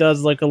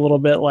does look a little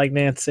bit like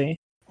Nancy.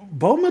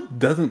 Bulma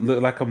doesn't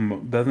look like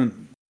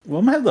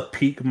Bulma has a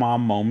peak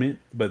mom moment,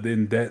 but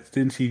then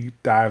she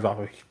dives off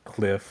a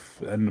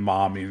cliff and the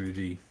mom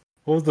energy.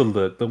 What was the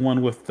look? The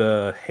one with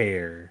the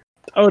hair.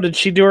 Oh, did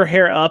she do her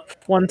hair up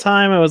one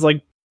time? It was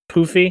like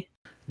poofy.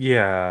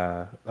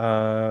 Yeah.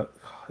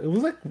 It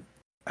was like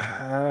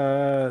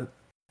uh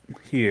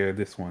here,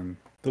 this one.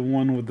 The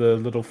one with the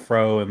little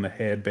fro and the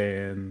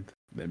headband.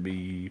 Let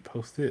me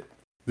post it.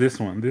 This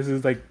one. This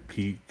is like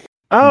peak.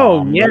 Oh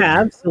Mom yeah, look.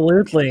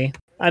 absolutely.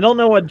 I don't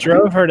know what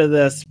drove her to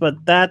this, but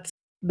that's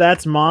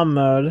mom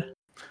mode.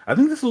 I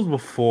think this was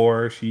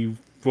before she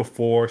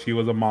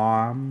was a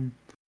mom.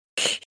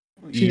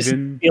 She's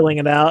Even feeling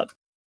it out.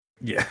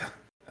 yeah.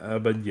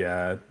 But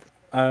yeah.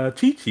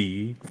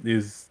 Chi-Chi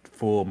is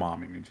full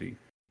mom energy.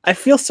 I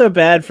feel so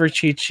bad for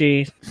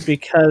Chi-Chi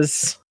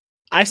because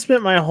I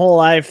spent my whole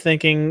life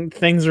thinking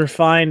things were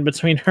fine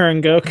between her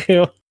and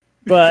Goku,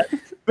 but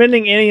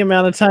spending any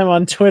amount of time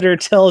on Twitter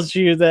tells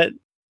you that,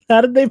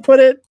 how did they put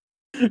it?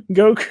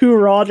 Goku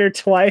rawed her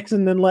twice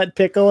and then let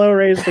Piccolo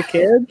raise the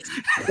kids?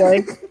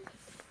 Like,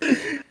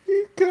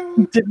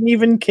 didn't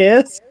even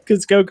kiss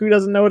because Goku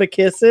doesn't know what a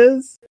kiss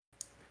is?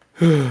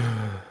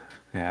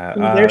 Yeah.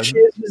 And there she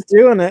is, just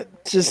doing it,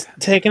 just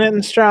taking it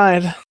in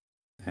stride.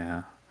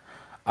 Yeah.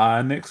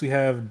 Next we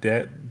have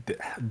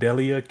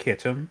Delia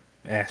Ketchum,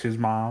 Ash's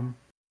mom.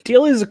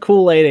 Delia's a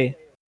cool lady.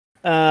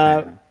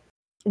 Yeah.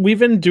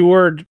 We've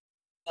endured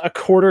a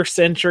quarter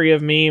century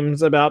of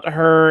memes about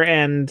her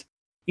and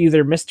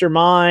either Mr.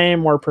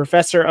 Mime or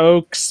Professor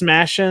Oak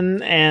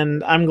smashing,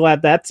 and I'm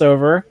glad that's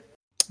over.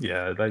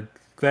 Yeah, like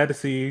glad to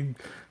see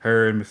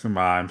her and Mr.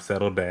 Mime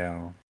settle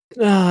down.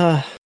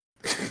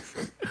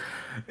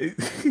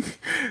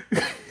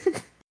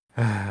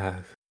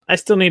 I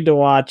still need to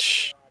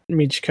watch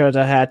Michiko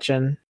to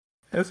Hatchin.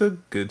 It's a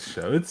good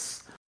show.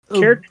 It's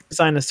Character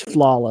design is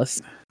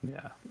flawless.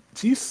 yeah.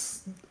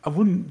 She's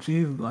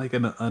like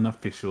an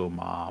unofficial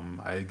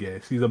mom, I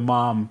guess. She's a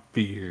mom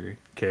figure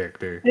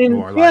character. I mean,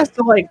 More he has like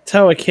to like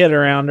tow a kid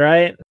around,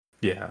 right?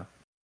 yeah.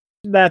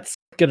 That's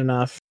good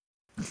enough.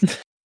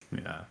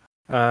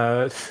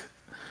 Yeah.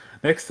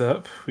 Next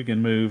up, we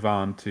can move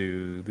on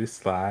to this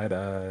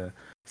slide.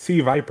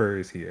 Sea Viper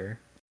is here.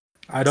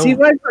 Sea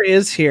Viper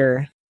is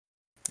here.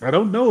 I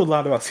don't know a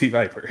lot about Sea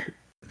Viper.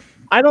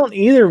 I don't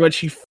either, but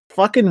she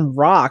fucking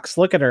rocks.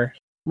 Look at her.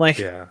 Like,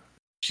 Yeah.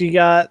 she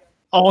got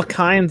all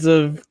kinds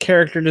of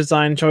character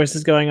design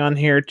choices going on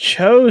here.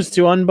 Chose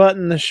to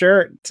unbutton the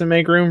shirt to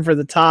make room for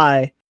the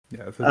tie.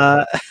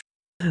 Yeah.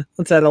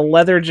 Let's add a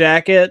leather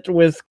jacket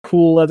with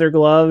cool leather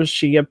gloves.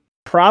 She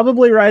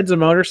probably rides a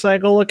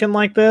motorcycle looking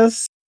like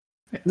this.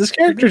 This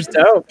character's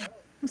dope.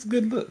 It's a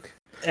good look.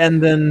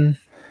 And then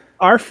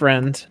our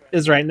friend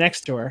is right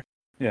next to her.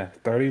 Yeah,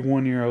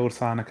 31-year-old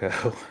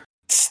Sonico.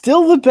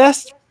 Still the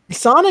best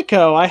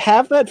Sonico. I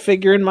have that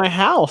figure in my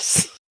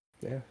house.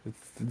 Yeah,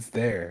 it's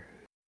there.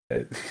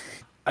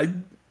 I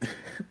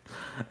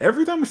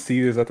every time I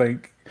see this, I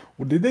think,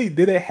 well, did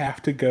they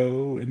have to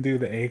go and do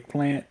the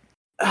eggplant?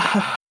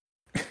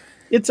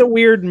 It's a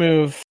weird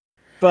move,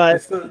 but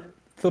It's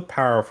a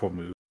powerful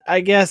move.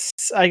 I guess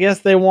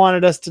they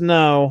wanted us to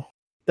know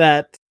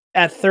that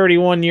at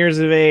 31 years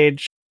of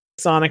age,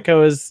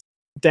 Sonico is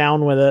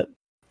down with it.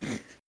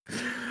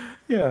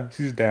 Yeah,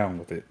 she's down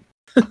with it.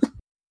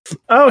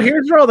 Oh,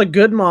 here's where all the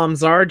good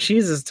moms are.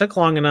 Jesus, took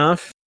long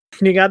enough.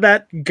 You got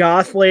that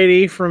goth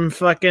lady from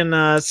fucking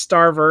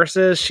Star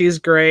Versus. She's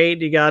great.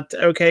 You got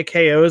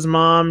OKKO's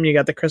mom. You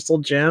got the Crystal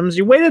Gems.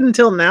 You waited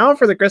until now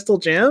for the Crystal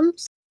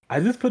Gems? I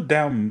just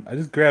grabbed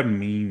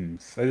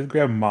memes. I just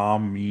grabbed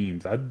mom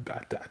memes.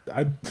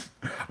 What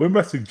are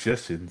my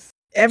suggestions?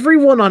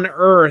 Everyone on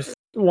Earth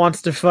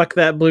wants to fuck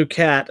that blue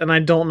cat, and I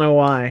don't know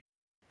why.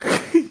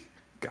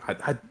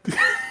 God,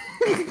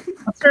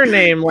 What's her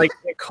name? Like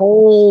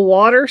Nicole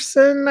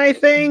Watterson, I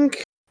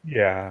think?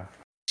 Yeah.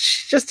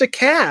 She's just a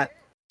cat.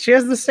 She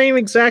has the same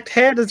exact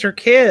head as her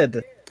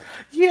kid.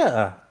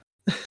 Yeah.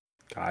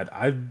 God,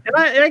 And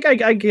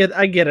I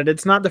get it.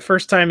 It's not the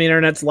first time the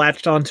internet's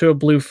latched onto a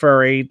blue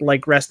furry.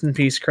 Like, rest in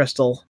peace,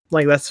 Crystal.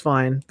 Like, that's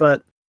fine.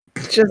 But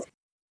just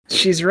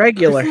she's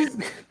regular.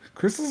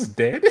 Crystal's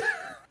dead?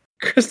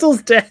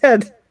 Crystal's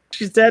dead.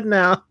 She's dead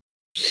now.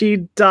 She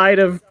died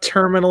of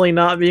terminally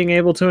not being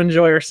able to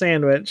enjoy her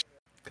sandwich.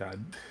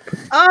 God.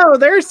 Oh,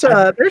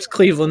 there's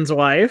Cleveland's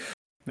wife.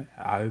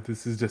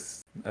 This is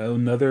just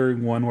another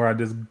one where I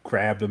just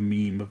grabbed a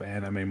meme of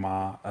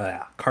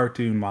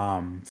cartoon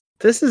moms.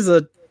 This is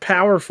a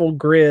powerful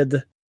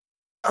grid.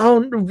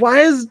 Oh,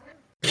 why is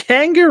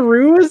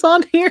Kangaroo is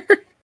on here?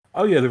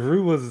 Oh yeah, the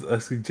Roo was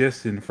a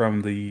suggestion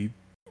from the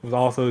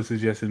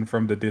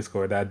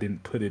Discord that I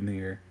didn't put in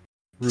here.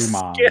 Roo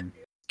mom.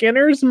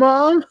 Skinner's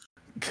mom?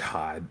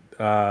 God.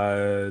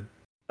 Oh,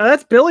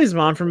 that's Billy's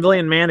mom from Billy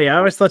and Mandy. I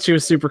always thought she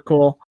was super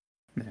cool.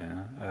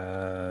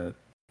 Yeah.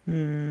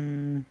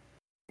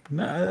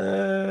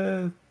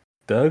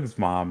 Doug's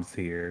mom's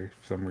here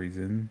for some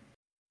reason.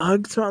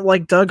 Doug's mom,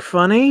 like Doug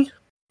Funny?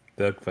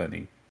 Doug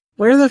Funny.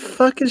 Where the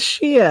fuck is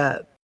she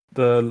at?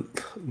 The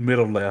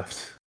middle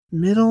left.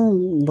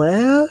 Middle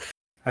left?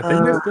 I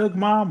think that's Doug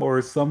mom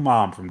or some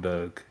mom from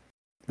Doug.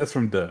 That's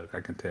from Doug, I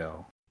can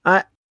tell.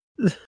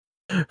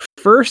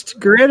 First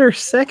grid or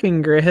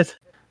second grid?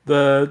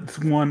 The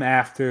one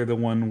after the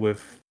one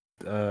with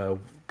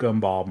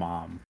Gumball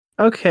Mom.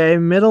 Okay,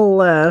 middle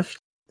left.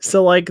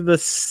 So like the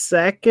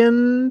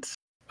second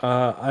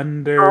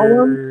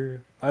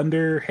column?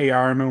 Under Hey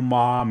Arnold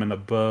Mom and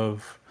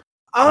above.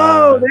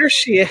 Oh, there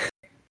she is.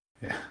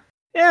 Yeah.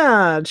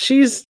 Yeah,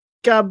 she's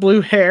got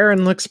blue hair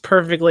and looks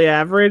perfectly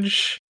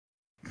average.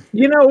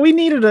 You know, we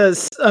needed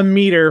a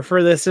meter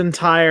for this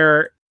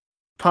entire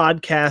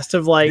podcast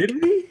of like.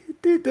 Did we?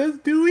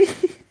 Do we?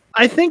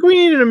 I think we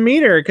needed a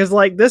meter because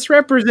like this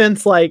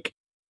represents like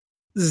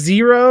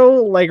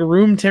 0, like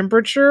room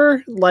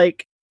temperature,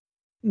 like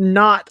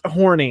not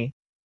horny,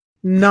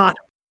 not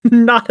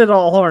at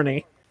all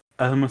horny.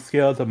 On a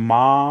scale to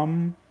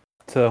mom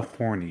to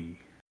horny.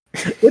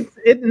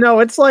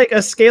 It's like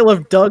a scale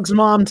of Doug's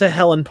mom to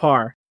Helen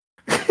Parr.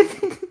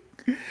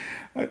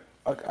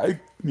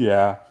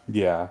 Yeah.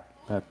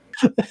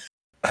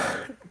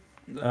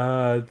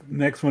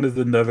 Next one is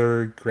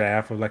another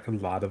graph of like a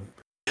lot of.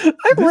 I'm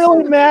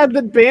really mad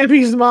that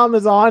Bambi's mom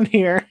is on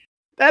here.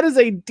 That is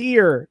a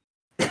deer.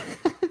 It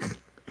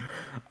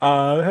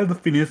has the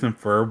Phineas and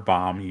Ferb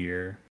bomb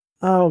here.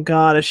 Oh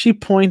god, is she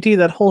pointy?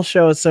 That whole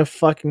show is so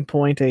fucking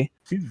pointy.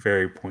 She's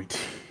very pointy.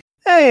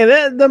 Hey,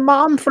 the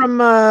mom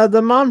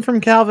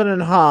from Calvin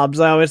and Hobbes,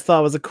 I always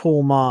thought was a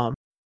cool mom.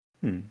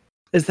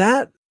 Is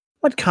that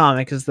what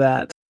comic is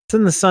that? It's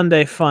in the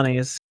Sunday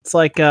Funnies. It's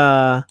like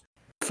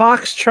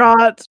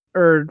Foxtrot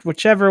or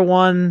whichever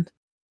one.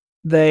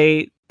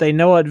 They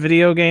know what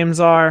video games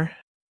are.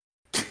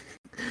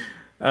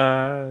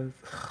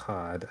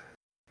 God,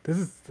 this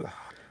is.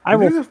 I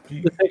will put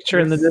the picture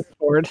in the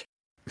Discord.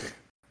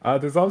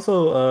 There's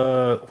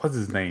also what's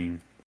his name?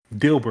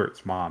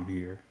 Dilbert's mom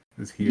here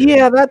is here.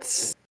 Yeah,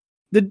 that's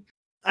the.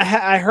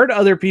 I heard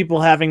other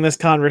people having this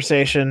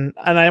conversation,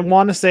 and I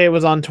want to say it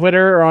was on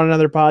Twitter or on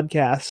another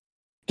podcast.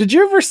 Did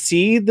you ever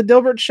see the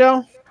Dilbert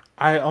show?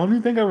 I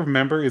only think I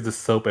remember is the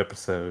soap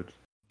episode.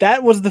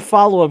 That was the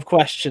follow-up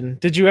question.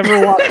 Did you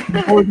ever watch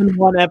more than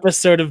one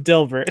episode of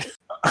Dilbert?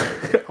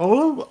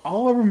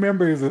 all I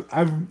remember is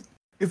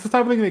it's the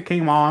type of thing that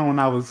came on when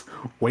I was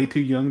way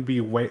too young to be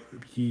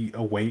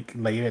awake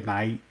late at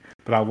night,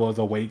 but I was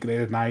awake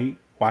late at night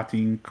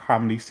watching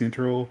Comedy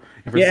Central,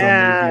 and for some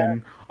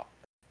reason,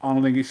 all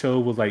I think show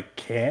was like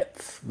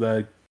Cats,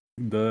 the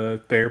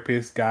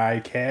therapist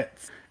guy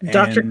Cats,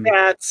 Dr.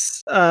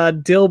 Katz,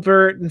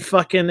 Dilbert, and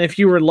fucking If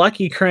You Were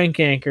Lucky, Crank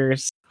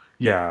Anchors.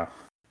 Yeah.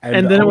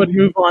 And then it would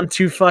move on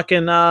to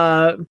fucking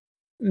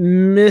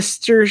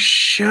Mr.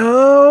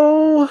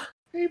 Show,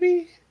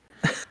 maybe.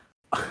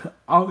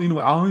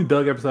 Only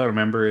Doug episode I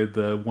remember is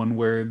the one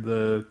where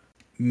the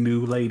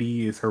new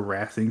lady is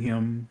harassing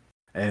him,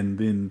 and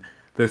then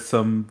there's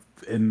some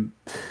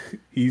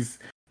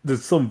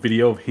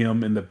video of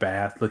him in the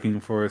bath looking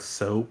for a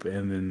soap,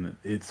 and then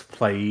it's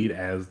played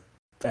as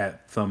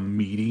at some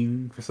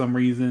meeting for some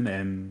reason,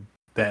 and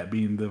that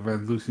being the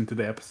resolution to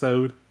the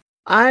episode.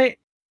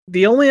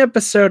 The only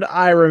episode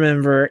I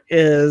remember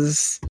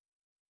is,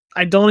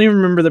 I don't even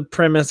remember the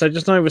premise. I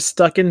just know he was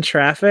stuck in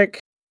traffic,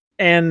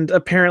 and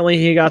apparently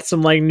he got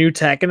some like new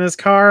tech in his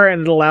car,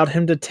 and it allowed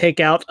him to take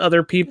out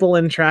other people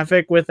in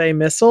traffic with a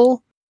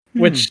missile,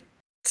 which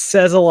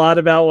says a lot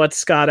about what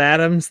Scott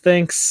Adams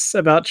thinks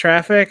about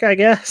traffic, I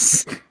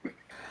guess.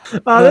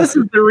 This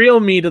is the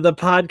real meat of the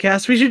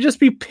podcast. We should just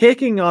be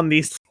picking on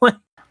these things.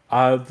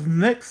 The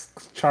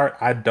next chart,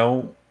 I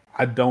don't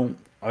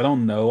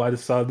know. I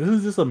just saw this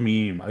is just a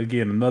meme.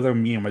 Again, another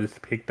meme I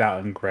just picked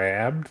out and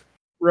grabbed.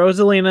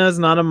 Rosalina is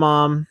not a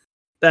mom.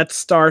 That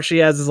star she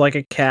has is like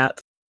a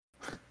cat.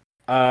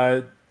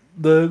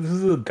 This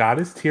is a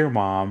goddess tier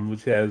mom,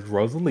 which has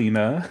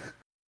Rosalina,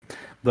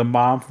 the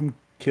mom from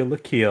Kill la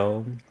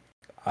Kill,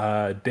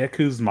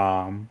 Deku's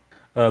mom,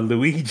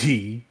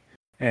 Luigi,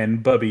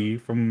 and Bubby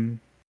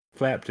from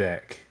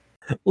Flapjack.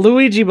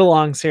 Luigi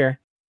belongs here.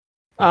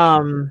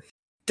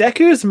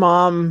 Deku's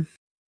mom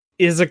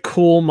is a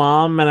cool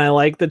mom, and I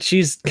like that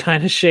she's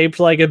kind of shaped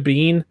like a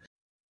bean.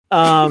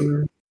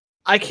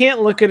 I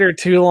can't look at her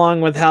too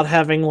long without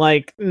having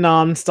like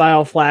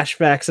non-style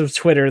flashbacks of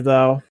Twitter,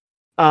 though.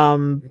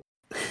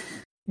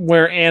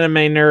 Where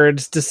anime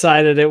nerds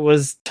decided it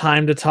was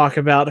time to talk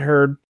about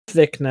her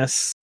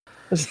thickness.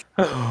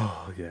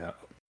 Oh yeah.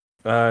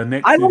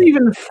 Next I don't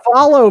even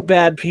follow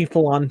bad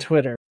people on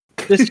Twitter.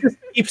 This just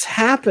keeps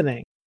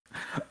happening.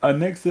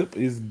 Next up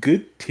is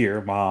good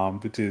tier mom,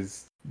 which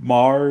is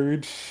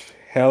Marge,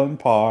 Helen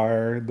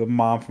Parr, the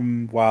mom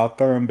from Wild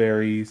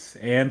Thornberrys,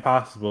 and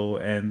Possible,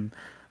 and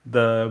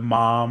the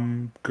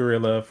mom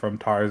gorilla from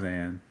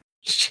Tarzan.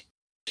 She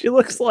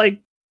looks like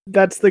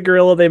that's the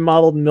gorilla they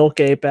modeled Milk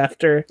Ape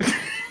after.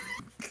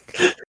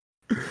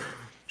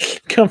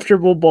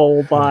 Comfortable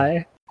bowl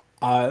by.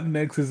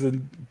 Next is a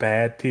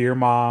bad tier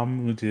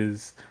mom, which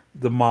is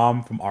the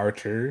mom from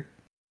Archer.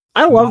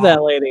 I love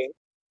that lady.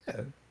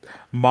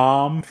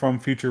 Mom from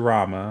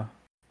Futurama.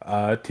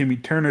 Timmy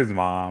Turner's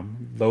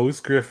mom, Lois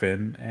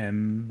Griffin,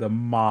 and the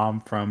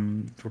mom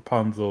from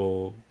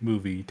Rapunzel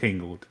movie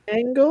Tangled.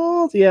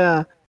 Tangled?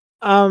 Yeah.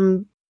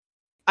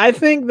 I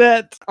think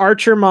that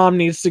Archer mom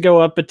needs to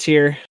go up a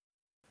tier.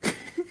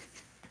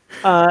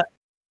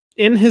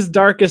 In his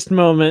darkest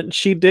moment,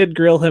 she did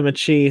grill him a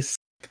cheese.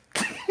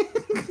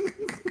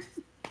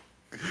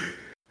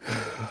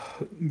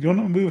 You want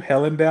to move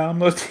Helen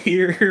down a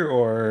tier,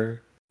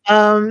 or?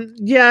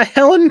 Yeah,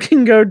 Helen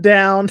can go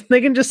down. They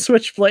can just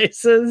switch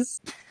places.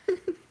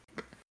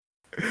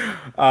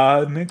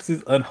 Next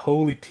is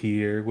Unholy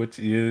Tier, which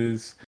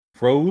is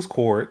Rose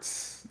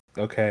Quartz.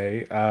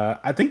 Okay.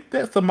 I think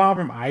that's the mom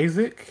from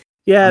Isaac.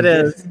 Yeah, it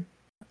is.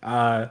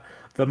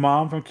 The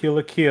mom from Kill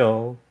la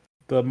Kill.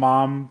 The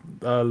mom,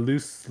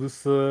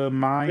 Lusamine.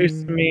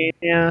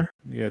 Yeah.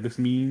 Yeah,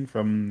 Lusamine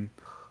from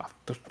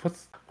what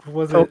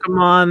was it?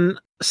 Pokemon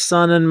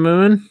Sun and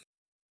Moon.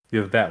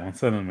 Yeah, that one,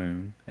 Sun and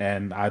Moon,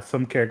 and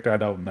some character I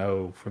don't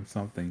know from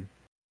something.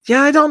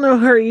 Yeah, I don't know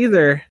her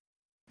either.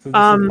 So this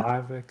is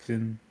live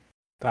action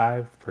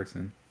dive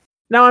person.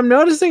 Now I'm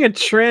noticing a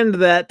trend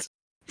that,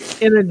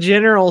 in a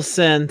general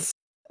sense,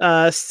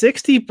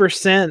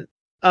 60%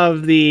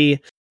 of the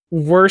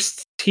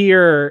worst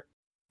tier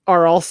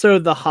are also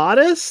the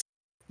hottest.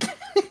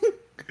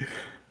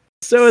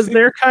 So is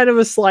there kind of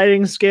a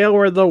sliding scale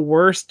where the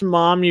worst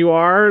mom you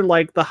are,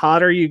 like the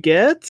hotter you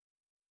get?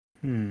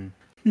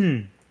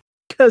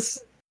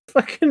 Because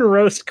fucking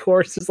Rose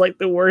Quartz is like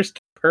the worst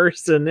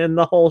person in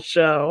the whole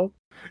show.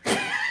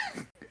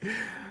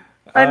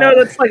 I know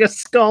that's like a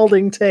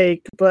scalding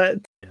take, but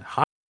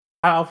high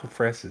alpha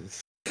presses.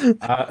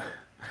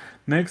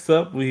 Next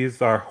up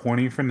is our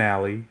horny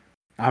finale.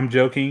 I'm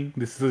joking.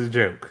 This is a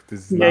joke.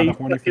 This is not a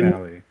horny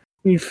finale.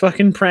 You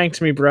fucking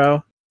pranked me,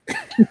 bro.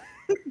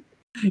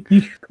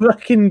 You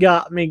fucking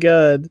got me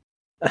good.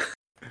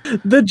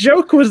 The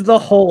joke was the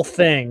whole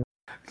thing.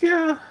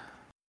 Yeah.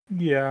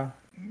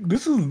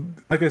 This was,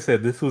 like I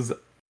said, this was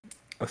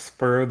a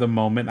spur of the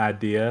moment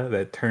idea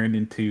that turned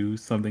into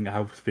something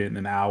I've spent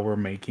an hour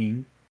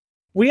making.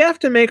 We have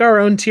to make our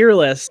own tier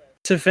list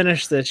to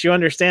finish this. You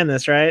understand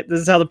this, right? This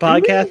is how the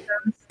podcast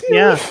ends?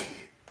 Yeah.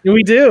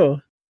 We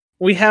do.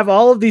 We have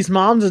all of these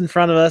moms in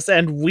front of us,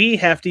 and we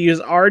have to use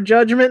our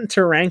judgment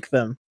to rank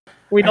them.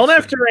 We don't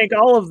have to rank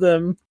all of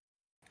them.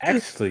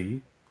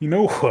 Actually, you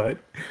know what?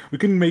 We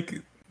can make.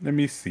 Let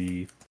me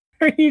see.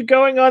 Are you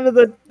going on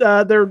to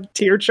their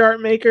tier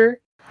chart maker?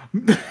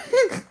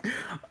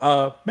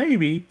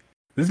 Maybe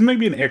this may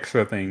be an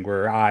extra thing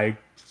where I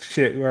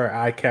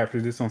capture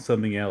this on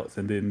something else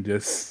and then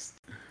just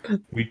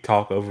we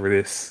talk over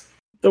this.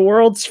 The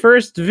world's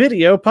first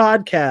video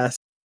podcast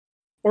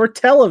or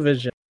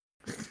television.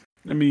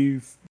 Let me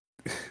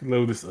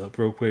load this up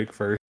real quick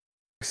first.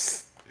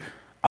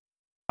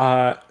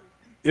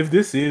 If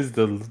this is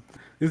let's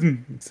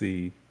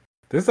see.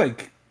 There's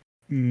like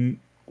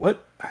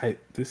what?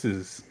 This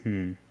is.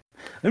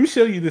 Let me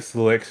show you this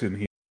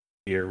selection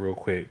here real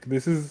quick.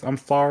 This is. I'm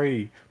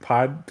sorry,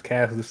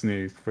 podcast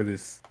listeners, for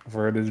this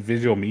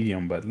visual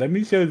medium, but let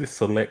me show you the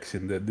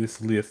selection that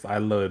this list I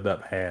loaded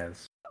up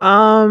has.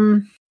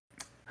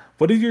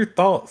 What are your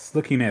thoughts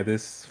looking at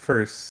this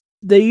first?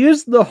 They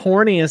used the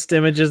horniest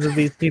images of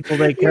these people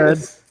they could.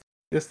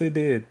 Yes, they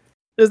did.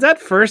 Is that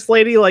first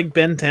lady like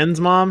Ben 10's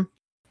mom?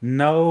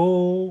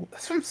 No,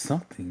 that's from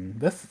something.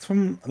 That's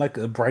from like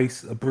a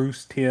Bruce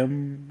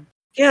Timm.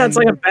 Yeah, it's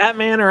like a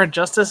Batman or a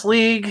Justice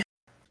League.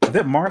 Is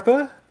that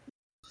Martha?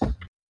 Do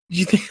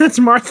you think that's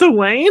Martha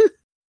Wayne?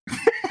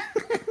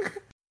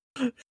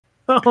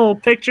 Oh,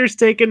 pictures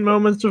taken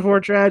moments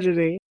before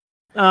tragedy.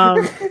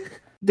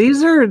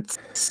 These are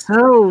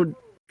so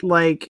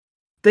like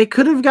they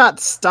could have got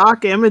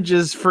stock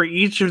images for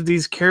each of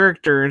these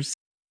characters.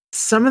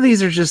 Some of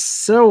these are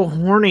just so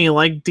horny,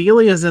 like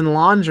Delia's in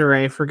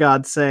lingerie, for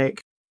God's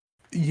sake.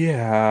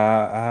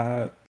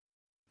 Yeah.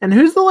 And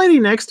who's the lady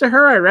next to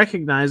her? I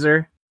recognize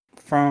her.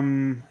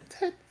 From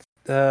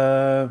that's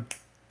the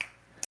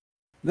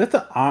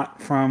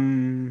aunt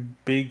from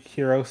Big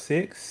Hero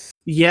 6?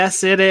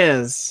 Yes, it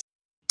is.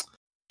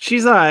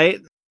 She's alright.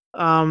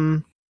 Let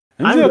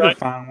me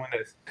find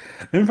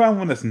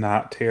one that's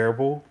not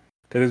terrible.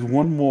 There's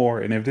one more,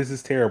 and if this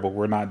is terrible,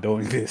 we're not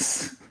doing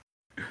this.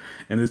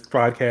 And this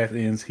podcast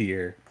ends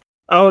here.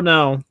 Oh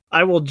no,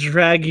 I will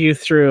drag you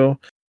through.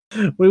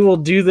 We will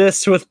do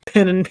this with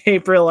pen and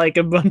paper like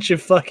a bunch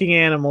of fucking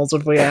animals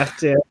if we have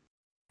to.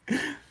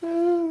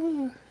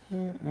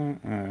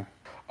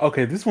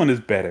 Okay, this one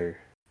is better.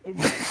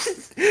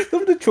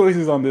 Some of the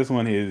choices on this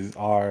one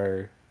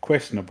are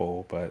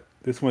questionable, but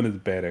this one is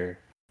better.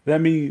 Let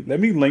me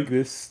link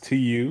this to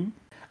you.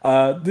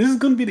 This is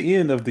going to be the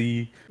end of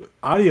the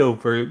audio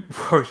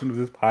portion of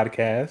this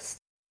podcast.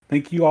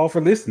 Thank you all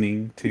for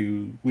listening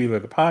to Wheeler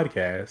the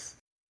Podcast.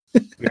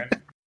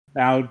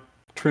 Now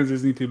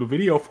transitioning to the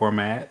video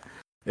format,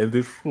 and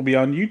this will be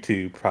on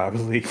YouTube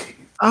probably.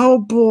 Oh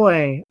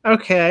boy.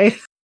 Okay.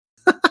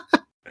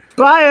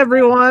 Bye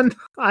everyone.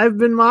 I've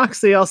been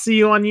Moxie. I'll see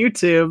you on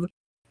YouTube.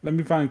 Let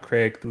me find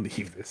Craig to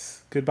leave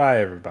this.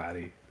 Goodbye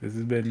everybody. This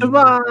has been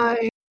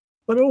Goodbye.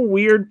 What a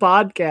weird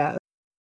podcast.